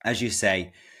as you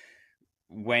say,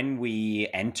 when we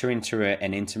enter into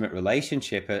an intimate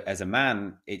relationship as a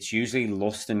man, it's usually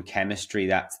lust and chemistry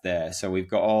that's there. So we've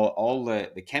got all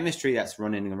the chemistry that's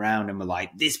running around, and we're like,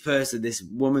 this person, this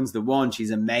woman's the one,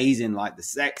 she's amazing, like the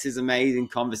sex is amazing,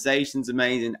 conversation's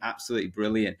amazing, absolutely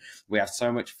brilliant. We have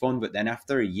so much fun. But then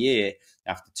after a year,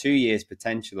 after 2 years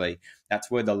potentially, that's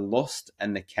where the lust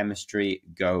and the chemistry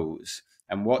goes.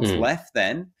 And what's left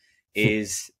then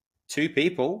is two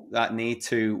people that need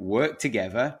to work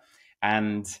together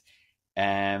and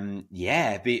learn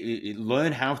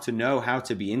how to know how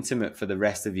to be intimate for the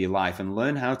rest of your life, and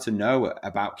learn how to know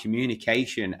about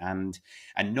communication and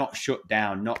not shut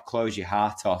down, not close your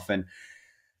heart off. And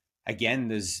again,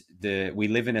 we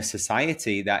live in a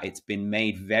society that it's been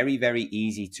made very, very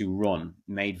easy to run,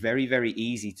 made very, very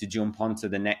easy to jump onto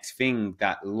the next thing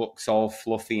that looks all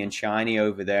fluffy and shiny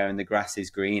over there and the grass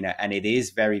is greener. And it is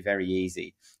very, very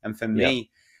easy. And for me,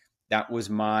 that was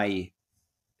my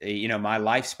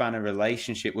lifespan of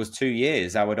relationship was 2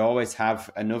 years. I would always have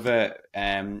another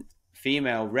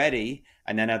female ready,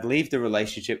 and then I'd leave the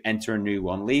relationship, enter a new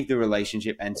one, leave the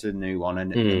relationship, enter a new one.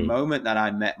 And the moment that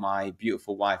I met my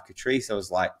beautiful wife, Catrice, I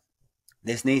was like,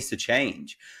 this needs to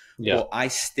change. But I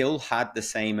still had the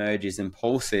same urges and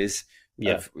pulses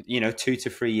of, 2 to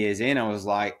 3 years in. I was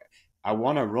like, I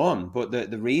want to run. But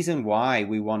the reason why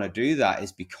we want to do that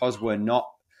is because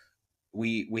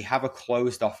we have a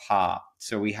closed off heart.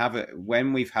 So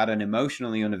when we've had an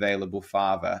emotionally unavailable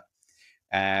father,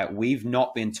 we've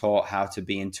not been taught how to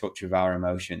be in touch with our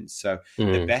emotions. So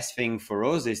the best thing for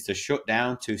us is to shut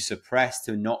down, to suppress,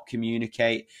 to not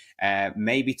communicate,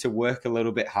 maybe to work a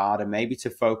little bit harder, maybe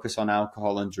to focus on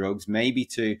alcohol and drugs, maybe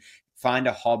to find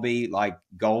a hobby like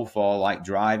golf or like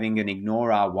driving and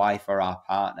ignore our wife or our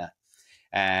partner.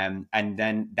 And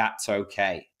then that's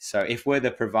okay. So if we're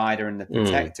the provider and the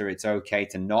protector, it's okay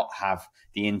to not have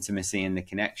the intimacy and the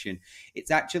connection.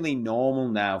 It's actually normal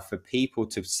now for people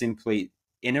to simply,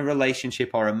 in a relationship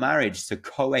or a marriage, to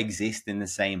coexist in the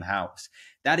same house.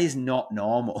 That is not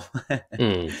normal,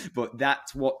 but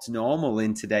that's what's normal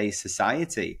in today's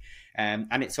society.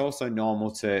 And it's also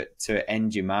normal to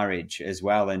end your marriage as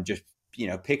well and just,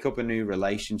 pick up a new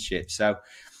relationship. So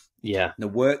the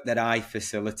work that I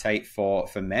facilitate for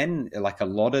men, like a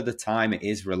lot of the time, it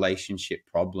is relationship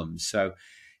problems. So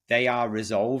they are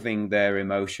resolving their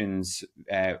emotions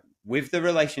with the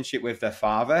relationship with their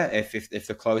father, if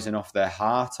they're closing off their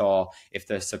heart, or if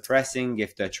they're suppressing,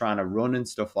 if they're trying to run and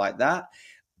stuff like that.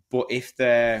 But if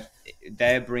they're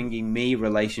bringing me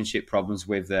relationship problems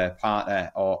with their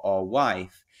partner or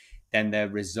wife, then they're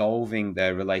resolving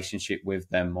their relationship with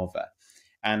their mother.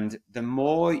 And the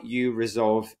more you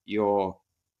resolve your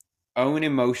own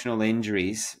emotional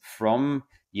injuries from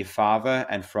your father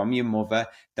and from your mother,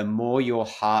 the more your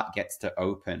heart gets to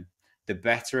open, the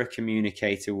better a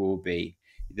communicator will be,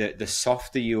 the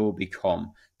softer you will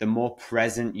become, the more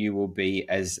present you will be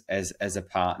as a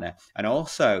partner, and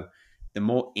also the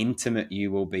more intimate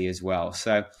you will be as well.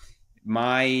 So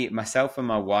myself and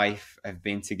my wife have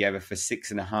been together for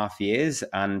 6.5 years,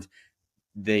 and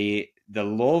the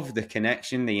love, the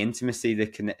connection, the intimacy,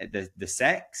 the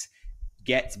sex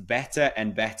gets better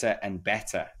and better and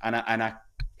better. And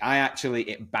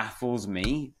it baffles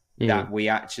me Mm. that we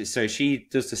actually, so she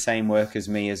does the same work as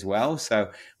me as well.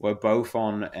 So we're both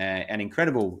on an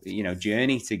incredible,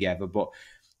 journey together, but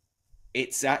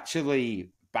it's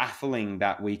actually baffling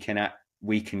that we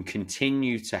can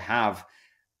continue to have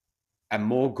a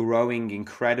more growing,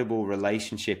 incredible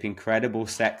relationship, incredible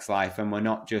sex life, and we're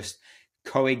not just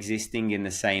coexisting in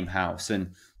the same house.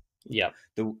 And Yeah.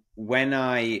 when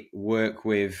I work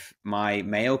with my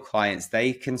male clients,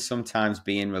 they can sometimes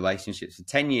be in relationships for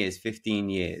 10 years, 15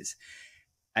 years,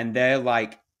 and they're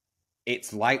like,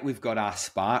 it's like we've got our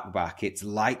spark back. It's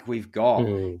like we've got,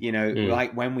 Mm. Mm.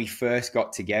 like when we first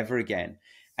got together again.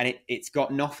 And it's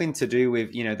got nothing to do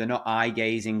with, they're not eye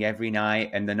gazing every night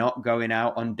and they're not going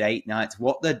out on date nights.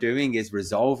 What they're doing is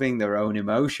resolving their own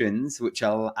emotions, which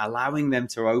are allowing them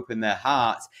to open their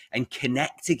hearts and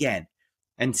connect again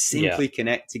and Yeah. simply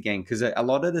connect again. Because a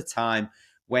lot of the time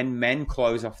when men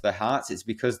close off their hearts, it's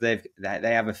because they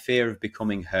have a fear of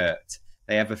becoming hurt.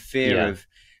 They have a fear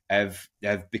Yeah.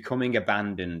 of becoming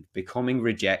abandoned, becoming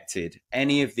rejected,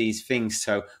 any of these things.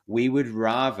 So we would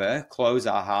rather close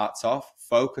our hearts off,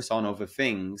 focus on other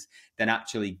things, than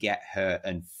actually get hurt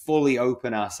and fully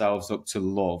open ourselves up to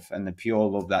love and the pure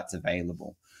love that's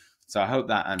available. So I hope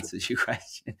that answers your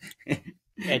question.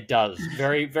 It does.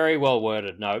 Very, very well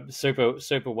worded. No, super,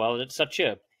 super well. And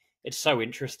it's so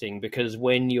interesting because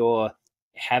when you're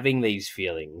having these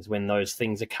feelings, when those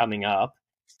things are coming up,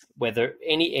 whether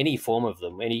any form of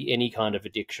them, any kind of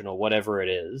addiction or whatever it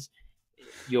is,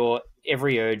 your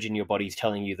every urge in your body's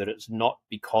telling you that it's not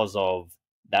because of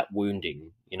that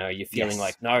wounding. You're feeling Yes.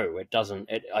 like, no, it doesn't.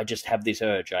 I just have this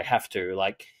urge. I have to.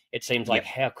 Like, it seems like,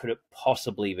 Yep. how could it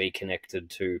possibly be connected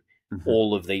to Mm-hmm.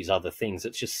 all of these other things?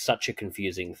 It's just such a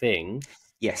confusing thing.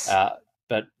 Yes.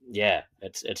 But yeah,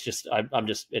 it's just I'm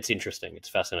just it's interesting. It's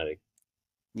fascinating.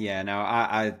 Yeah, no,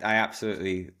 I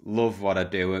absolutely love what I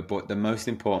do, but the most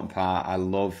important part, I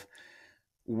love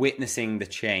witnessing the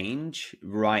change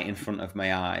right in front of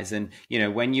my eyes. And,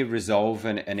 when you resolve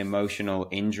an emotional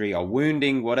injury or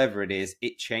wounding, whatever it is,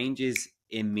 it changes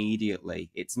immediately.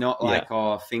 It's not Yeah. like,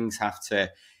 oh, things have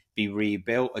to be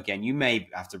rebuilt again. You may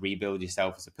have to rebuild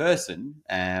yourself as a person,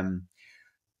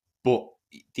 but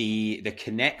the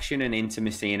connection and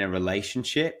intimacy in a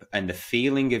relationship and the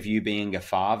feeling of you being a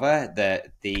father,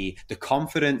 the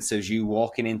confidence as you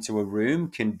walking into a room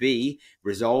can be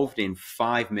resolved in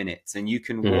 5 minutes. And you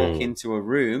can walk Mm. into a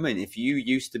room, and if you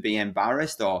used to be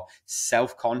embarrassed or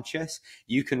self-conscious,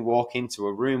 you can walk into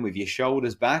a room with your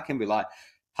shoulders back and be like,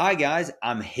 hi guys,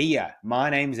 I'm here, my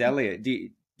name's Elliot.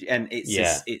 And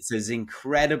Yeah. it's as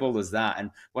incredible as that.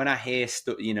 And when I hear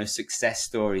success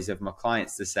stories of my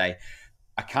clients to say,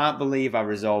 I can't believe I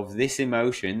resolved this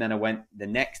emotion. Then I went the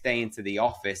next day into the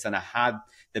office and I had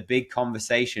the big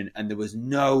conversation and there was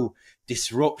no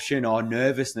disruption or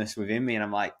nervousness within me. And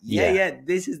I'm like, Yeah. yeah,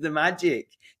 this is the magic.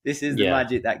 This is the Yeah.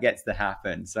 magic that gets to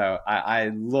happen. So I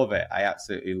love it. I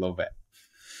absolutely love it.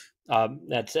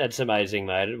 That's amazing,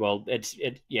 mate. Well,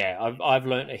 yeah. I've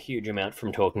learned a huge amount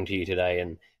from talking to you today,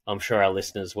 and I'm sure our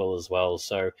listeners will as well.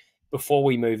 So, before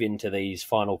we move into these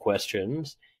final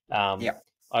questions, Yeah.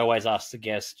 I always ask the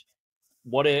guest,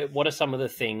 what are some of the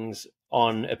things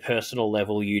on a personal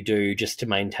level you do just to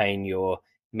maintain your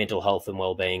mental health and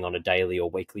well-being on a daily or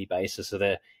weekly basis? Are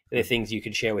there things you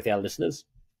can share with our listeners?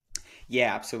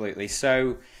 Yeah, absolutely.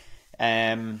 So,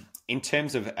 in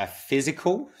terms of a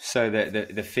physical, so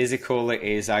the physical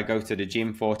is I go to the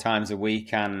gym 4 times a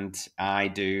week and I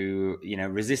do,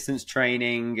 resistance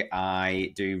training.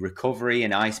 I do recovery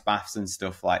and ice baths and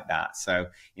stuff like that. So,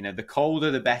 the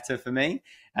colder, the better for me.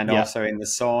 And Yeah. also in the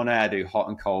sauna, I do hot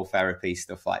and cold therapy,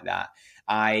 stuff like that.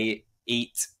 I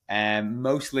eat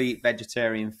mostly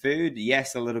vegetarian food.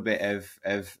 Yes, a little bit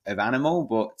of animal,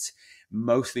 but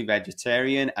mostly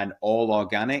vegetarian and all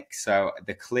organic. So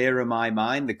the clearer my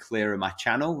mind, the clearer my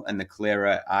channel, and the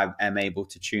clearer I am able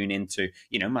to tune into,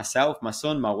 myself, my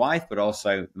son, my wife, but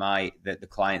also the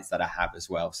clients that I have as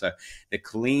well. So the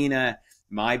cleaner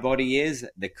my body is,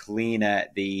 the cleaner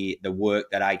the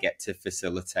work that I get to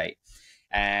facilitate.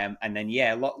 And then,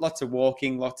 lots of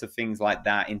walking, lots of things like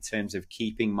that in terms of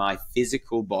keeping my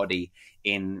physical body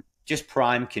in just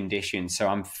prime condition. So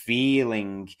I'm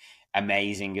feeling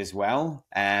amazing as well.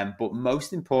 But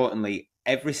most importantly,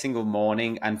 every single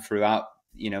morning and throughout,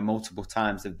 multiple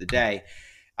times of the day,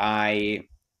 I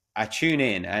tune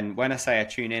in. And when I say I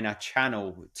tune in, I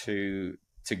channel to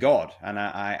God, and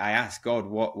I ask God,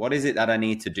 what is it that I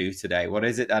need to do today? What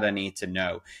is it that I need to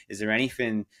know? Is there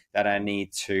anything that I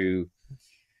need to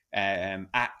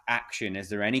action? Is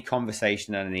there any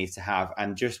conversation that I need to have?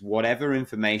 And just whatever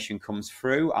information comes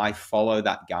through, I follow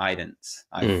that guidance.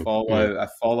 I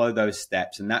follow those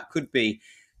steps, and that could be.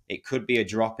 It could be a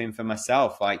drop in for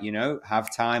myself, like,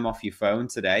 have time off your phone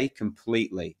today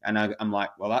completely. And I'm like,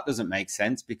 well, that doesn't make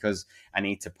sense because I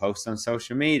need to post on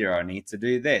social media, or I need to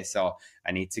do this, or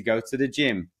I need to go to the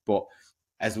gym. But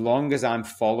as long as I'm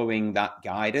following that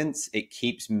guidance, it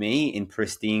keeps me in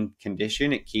pristine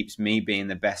condition. It keeps me being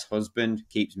the best husband,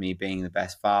 keeps me being the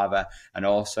best father, and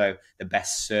also the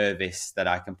best service that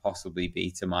I can possibly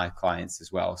be to my clients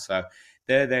as well. So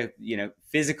they're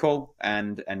physical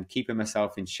and keeping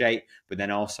myself in shape, but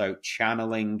then also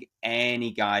channeling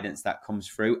any guidance that comes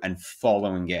through and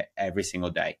following it every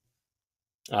single day.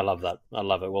 I love that. I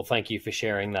love it. Well, thank you for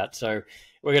sharing that. So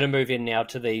we're going to move in now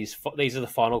to these. These are the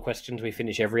final questions we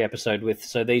finish every episode with.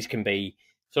 So these can be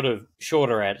sort of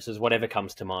shorter answers, whatever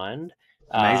comes to mind.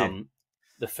 Amazing.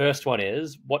 The first one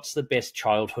is, what's the best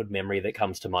childhood memory that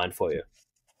comes to mind for you?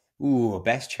 Ooh,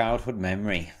 best childhood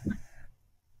memory.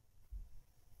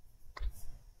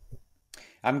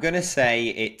 I'm going to say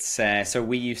it's, so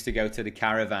we used to go to the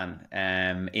caravan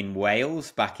in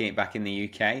Wales back in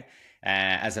the UK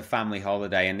as a family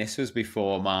holiday. And this was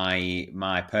before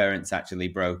my parents actually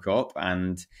broke up,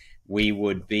 and we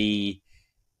would be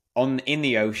in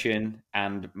the ocean,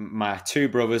 and my two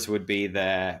brothers would be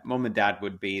there, mum and dad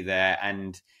would be there,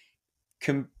 and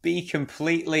can be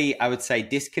completely, I would say,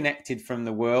 disconnected from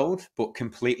the world, but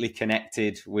completely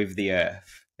connected with the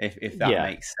earth. If that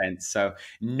makes sense. So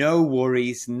no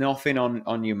worries, nothing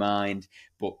on your mind,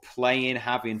 but playing,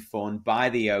 having fun by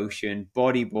the ocean,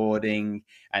 bodyboarding,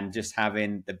 and just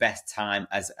having the best time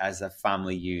as a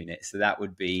family unit. So that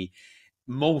would be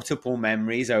multiple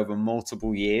memories over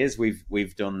multiple years.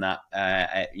 We've done that,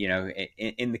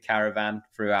 in the caravan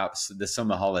throughout the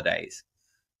summer holidays.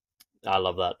 I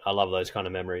love that. I love those kind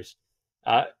of memories.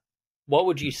 What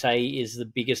would you say is the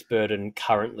biggest burden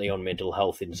currently on mental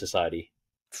health in society?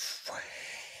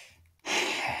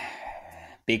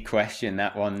 Big question,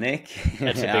 that one, Nick.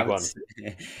 That's a big one.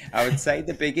 I would say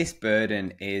the biggest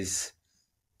burden is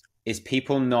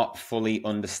people not fully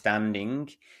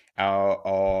understanding,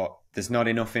 or there's not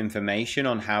enough information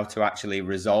on how to actually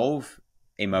resolve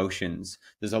emotions.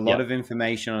 There's a lot of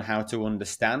information on how to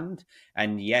understand,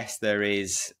 and yes, there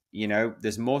is.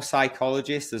 There's more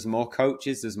psychologists, there's more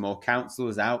coaches, there's more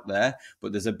counselors out there,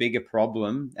 but there's a bigger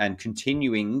problem, and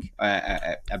continuing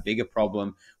a bigger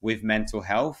problem with mental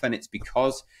health. And it's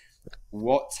because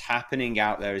what's happening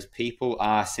out there is people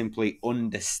are simply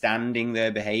understanding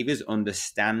their behaviors,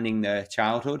 understanding their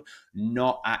childhood,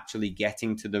 not actually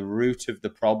getting to the root of the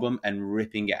problem and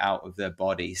ripping it out of their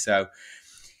body. So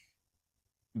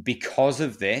because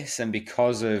of this, and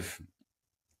because of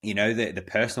the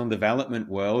personal development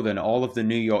world and all of the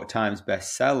New York Times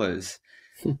bestsellers,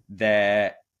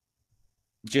 they're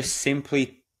just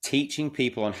simply teaching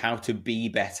people on how to be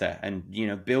better and,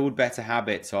 build better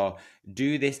habits, or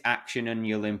do this action and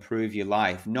you'll improve your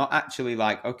life. Not actually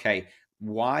like, okay,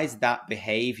 why is that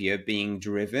behavior being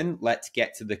driven? Let's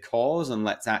get to the cause and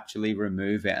let's actually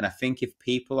remove it. And I think if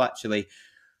people actually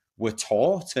were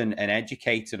taught and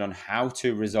educated on how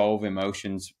to resolve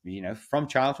emotions, from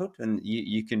childhood, and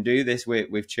you can do this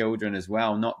with children as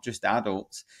well, not just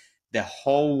adults, the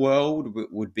whole world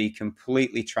would be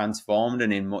completely transformed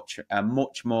and in a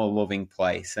much more loving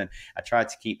place. And I tried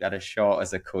to keep that as short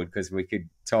as I could, because we could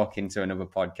talk into another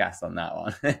podcast on that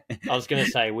one. I was going to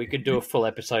say we could do a full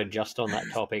episode just on that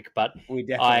topic, but we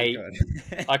definitely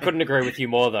could. I couldn't agree with you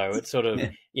more, though. It's sort of,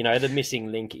 the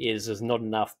missing link is there's not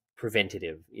enough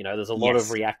preventative. There's a lot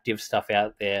of reactive stuff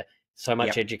out there, so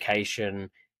much education,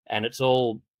 and it's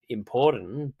all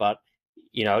important, but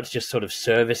it's just sort of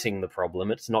servicing the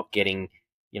problem. It's not getting,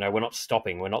 we're not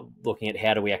stopping. We're not looking at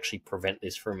how do we actually prevent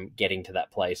this from getting to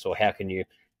that place, or how can you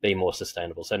be more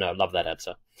sustainable. So no, I love that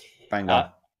answer. Bang on.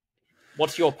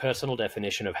 What's your personal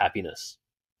definition of happiness?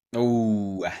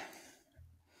 Oh,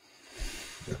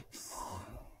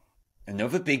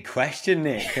 another big question,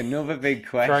 Nick. Another big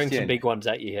question. Throwing some big ones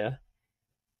at you here.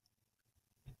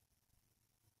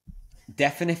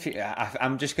 Definitely,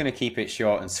 I'm just going to keep it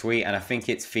short and sweet, and I think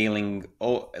it's feeling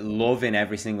love in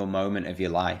every single moment of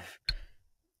your life.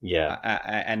 Yeah,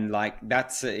 and like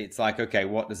it's like, okay,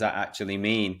 what does that actually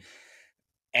mean?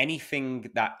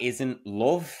 Anything that isn't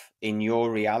love in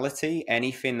your reality,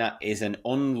 anything that is an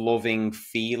unloving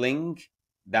feeling,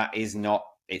 it's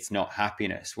not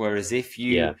happiness. Whereas if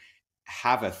you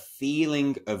have a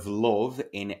feeling of love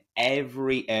in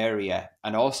every area,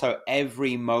 and also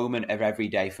every moment of every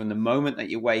day, from the moment that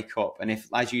you wake up, and if,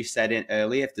 as you said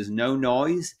earlier, if there's no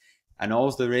noise and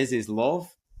all there is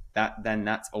love, then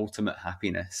that's ultimate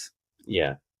happiness.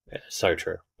 Yeah, so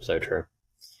true, so true.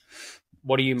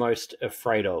 What are you most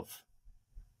afraid of?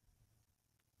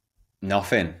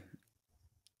 Nothing.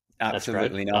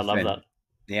 Absolutely nothing. I love that.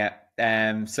 Yeah.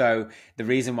 So the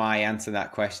reason why I answer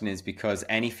that question is because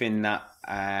anything that,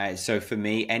 so for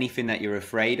me, anything that you're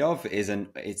afraid of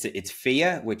it's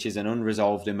fear, which is an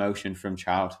unresolved emotion from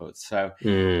childhood. So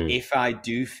if I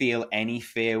do feel any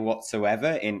fear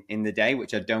whatsoever in the day,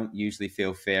 which I don't usually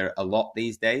feel fear a lot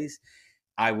these days,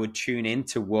 I would tune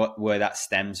into where that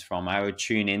stems from. I would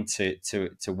tune into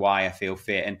to why I feel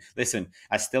fear. And listen,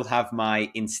 I still have my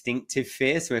instinctive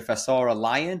fear. So if I saw a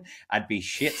lion, I'd be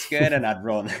shit scared and I'd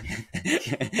run.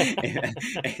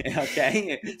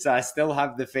 Okay, so I still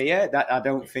have the fear. That I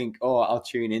don't think, oh, I'll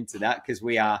tune into that, because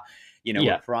we are,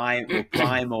 we're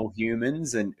primal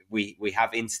humans, and we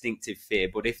have instinctive fear.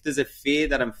 But if there's a fear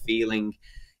that I'm feeling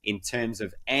in terms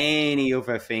of any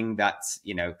other thing that's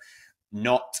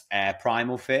not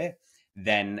primal fear,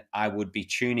 then I would be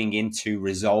tuning into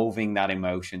resolving that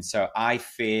emotion. So I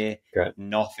fear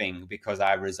nothing because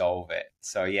I resolve it.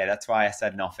 So yeah, that's why I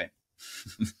said nothing.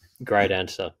 Great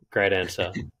answer.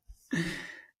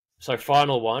 So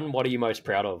final one, what are you most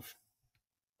proud of?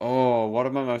 Oh, what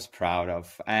am I most proud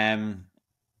of? The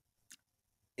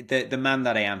man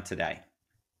that I am today.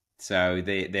 So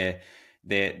the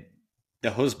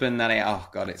husband that oh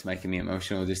God, it's making me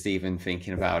emotional just even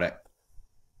thinking about it.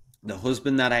 The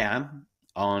husband that I am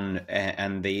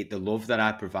and the love that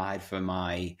I provide for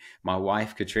my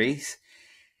wife, Catrice,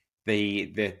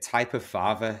 the type of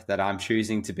father that I'm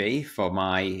choosing to be for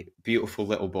my beautiful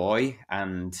little boy,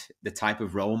 and the type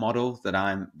of role model that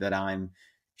I'm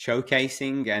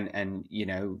showcasing and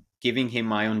giving him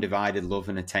my undivided love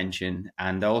and attention,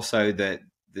 and also the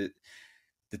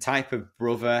type of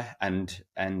brother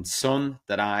and son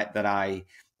that I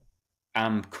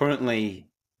am currently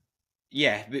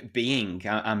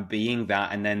I'm being that,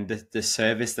 and then the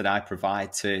service that I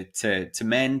provide to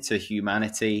men, to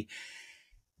humanity.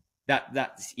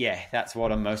 That's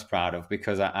what I'm most proud of,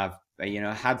 because I've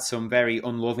had some very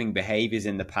unloving behaviors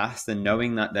in the past, and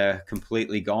knowing that they're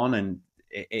completely gone, and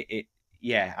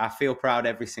I feel proud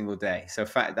every single day. So in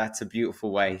fact, that's a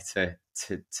beautiful way to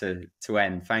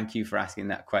end. Thank you for asking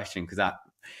that question, because that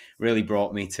really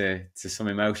brought me to some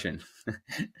emotion.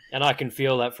 And I can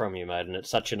feel that from you, mate, and it's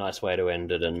such a nice way to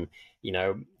end it. And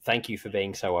thank you for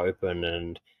being so open,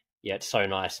 and it's so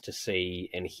nice to see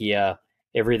and hear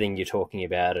everything you're talking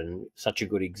about, and such a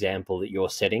good example that you're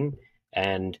setting.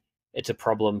 And it's a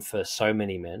problem for so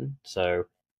many men. So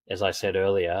as I said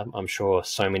earlier, I'm sure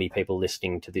so many people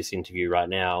listening to this interview right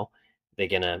now, they're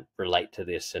going to relate to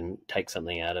this and take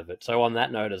something out of it. So on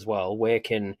that note as well, where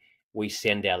can we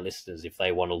send our listeners if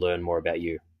they want to learn more about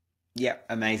you? Yeah,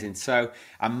 amazing. So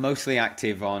I'm mostly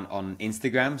active on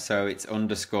Instagram, so it's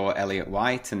 _ Elliot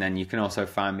White, and then you can also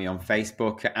find me on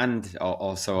Facebook and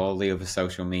also all the other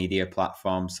social media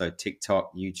platforms, so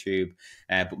TikTok, YouTube,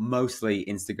 but mostly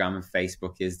Instagram and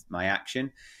Facebook is my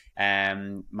action.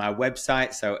 My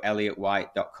website, so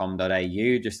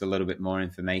elliotwhite.com.au, just a little bit more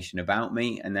information about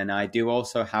me. And then I do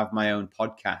also have my own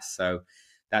podcast, so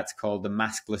that's called the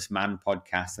Maskless Man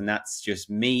Podcast, and that's just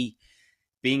me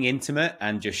being intimate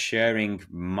and just sharing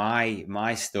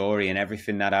my story and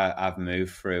everything that I've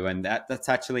moved through. And that's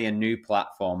actually a new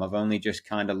platform. I've only just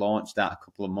kind of launched that a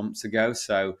couple of months ago.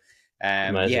 So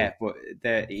but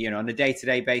on a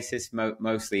day-to-day basis,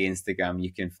 mostly Instagram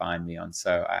you can find me on.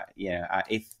 So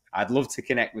if I'd love to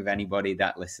connect with anybody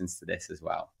that listens to this as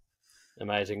well.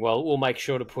 Amazing. Well, we'll make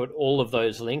sure to put all of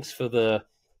those links for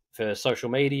social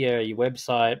media, your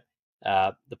website,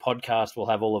 the podcast. We'll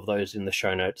have all of those in the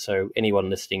show notes, so anyone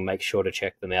listening, make sure to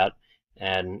check them out.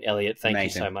 And Elliot, thank you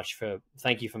so much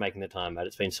thank you for making the time, mate.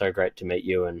 It's been so great to meet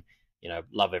you, and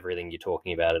love everything you're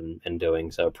talking about and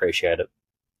doing, so appreciate it.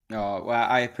 Oh, well,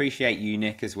 I appreciate you,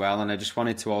 Nick, as well. And I just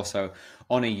wanted to also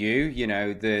honor you.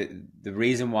 The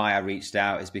reason why I reached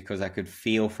out is because I could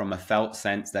feel from a felt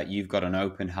sense that you've got an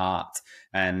open heart,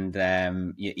 and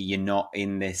you're not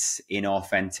in this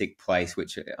inauthentic place,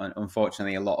 which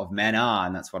unfortunately a lot of men are.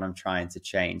 And that's what I'm trying to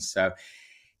change. So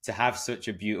to have such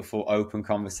a beautiful, open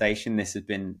conversation, this has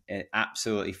been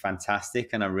absolutely fantastic.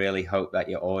 And I really hope that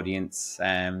your audience,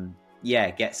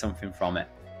 get something from it.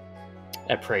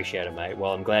 Appreciate it, mate.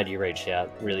 Well, I'm glad you reached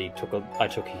out. Really I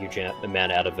took a huge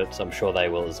amount out of it, so I'm sure they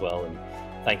will as well. And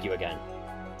thank you again.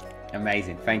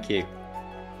 Amazing. Thank you.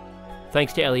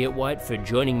 Thanks to Elliot White for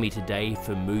joining me today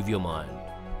for Move Your Mind.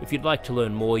 If you'd like to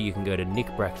learn more, you can go to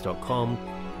nickbracks.com,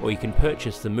 or you can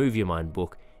purchase the Move Your Mind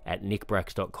book at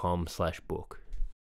nickbracks.com/book.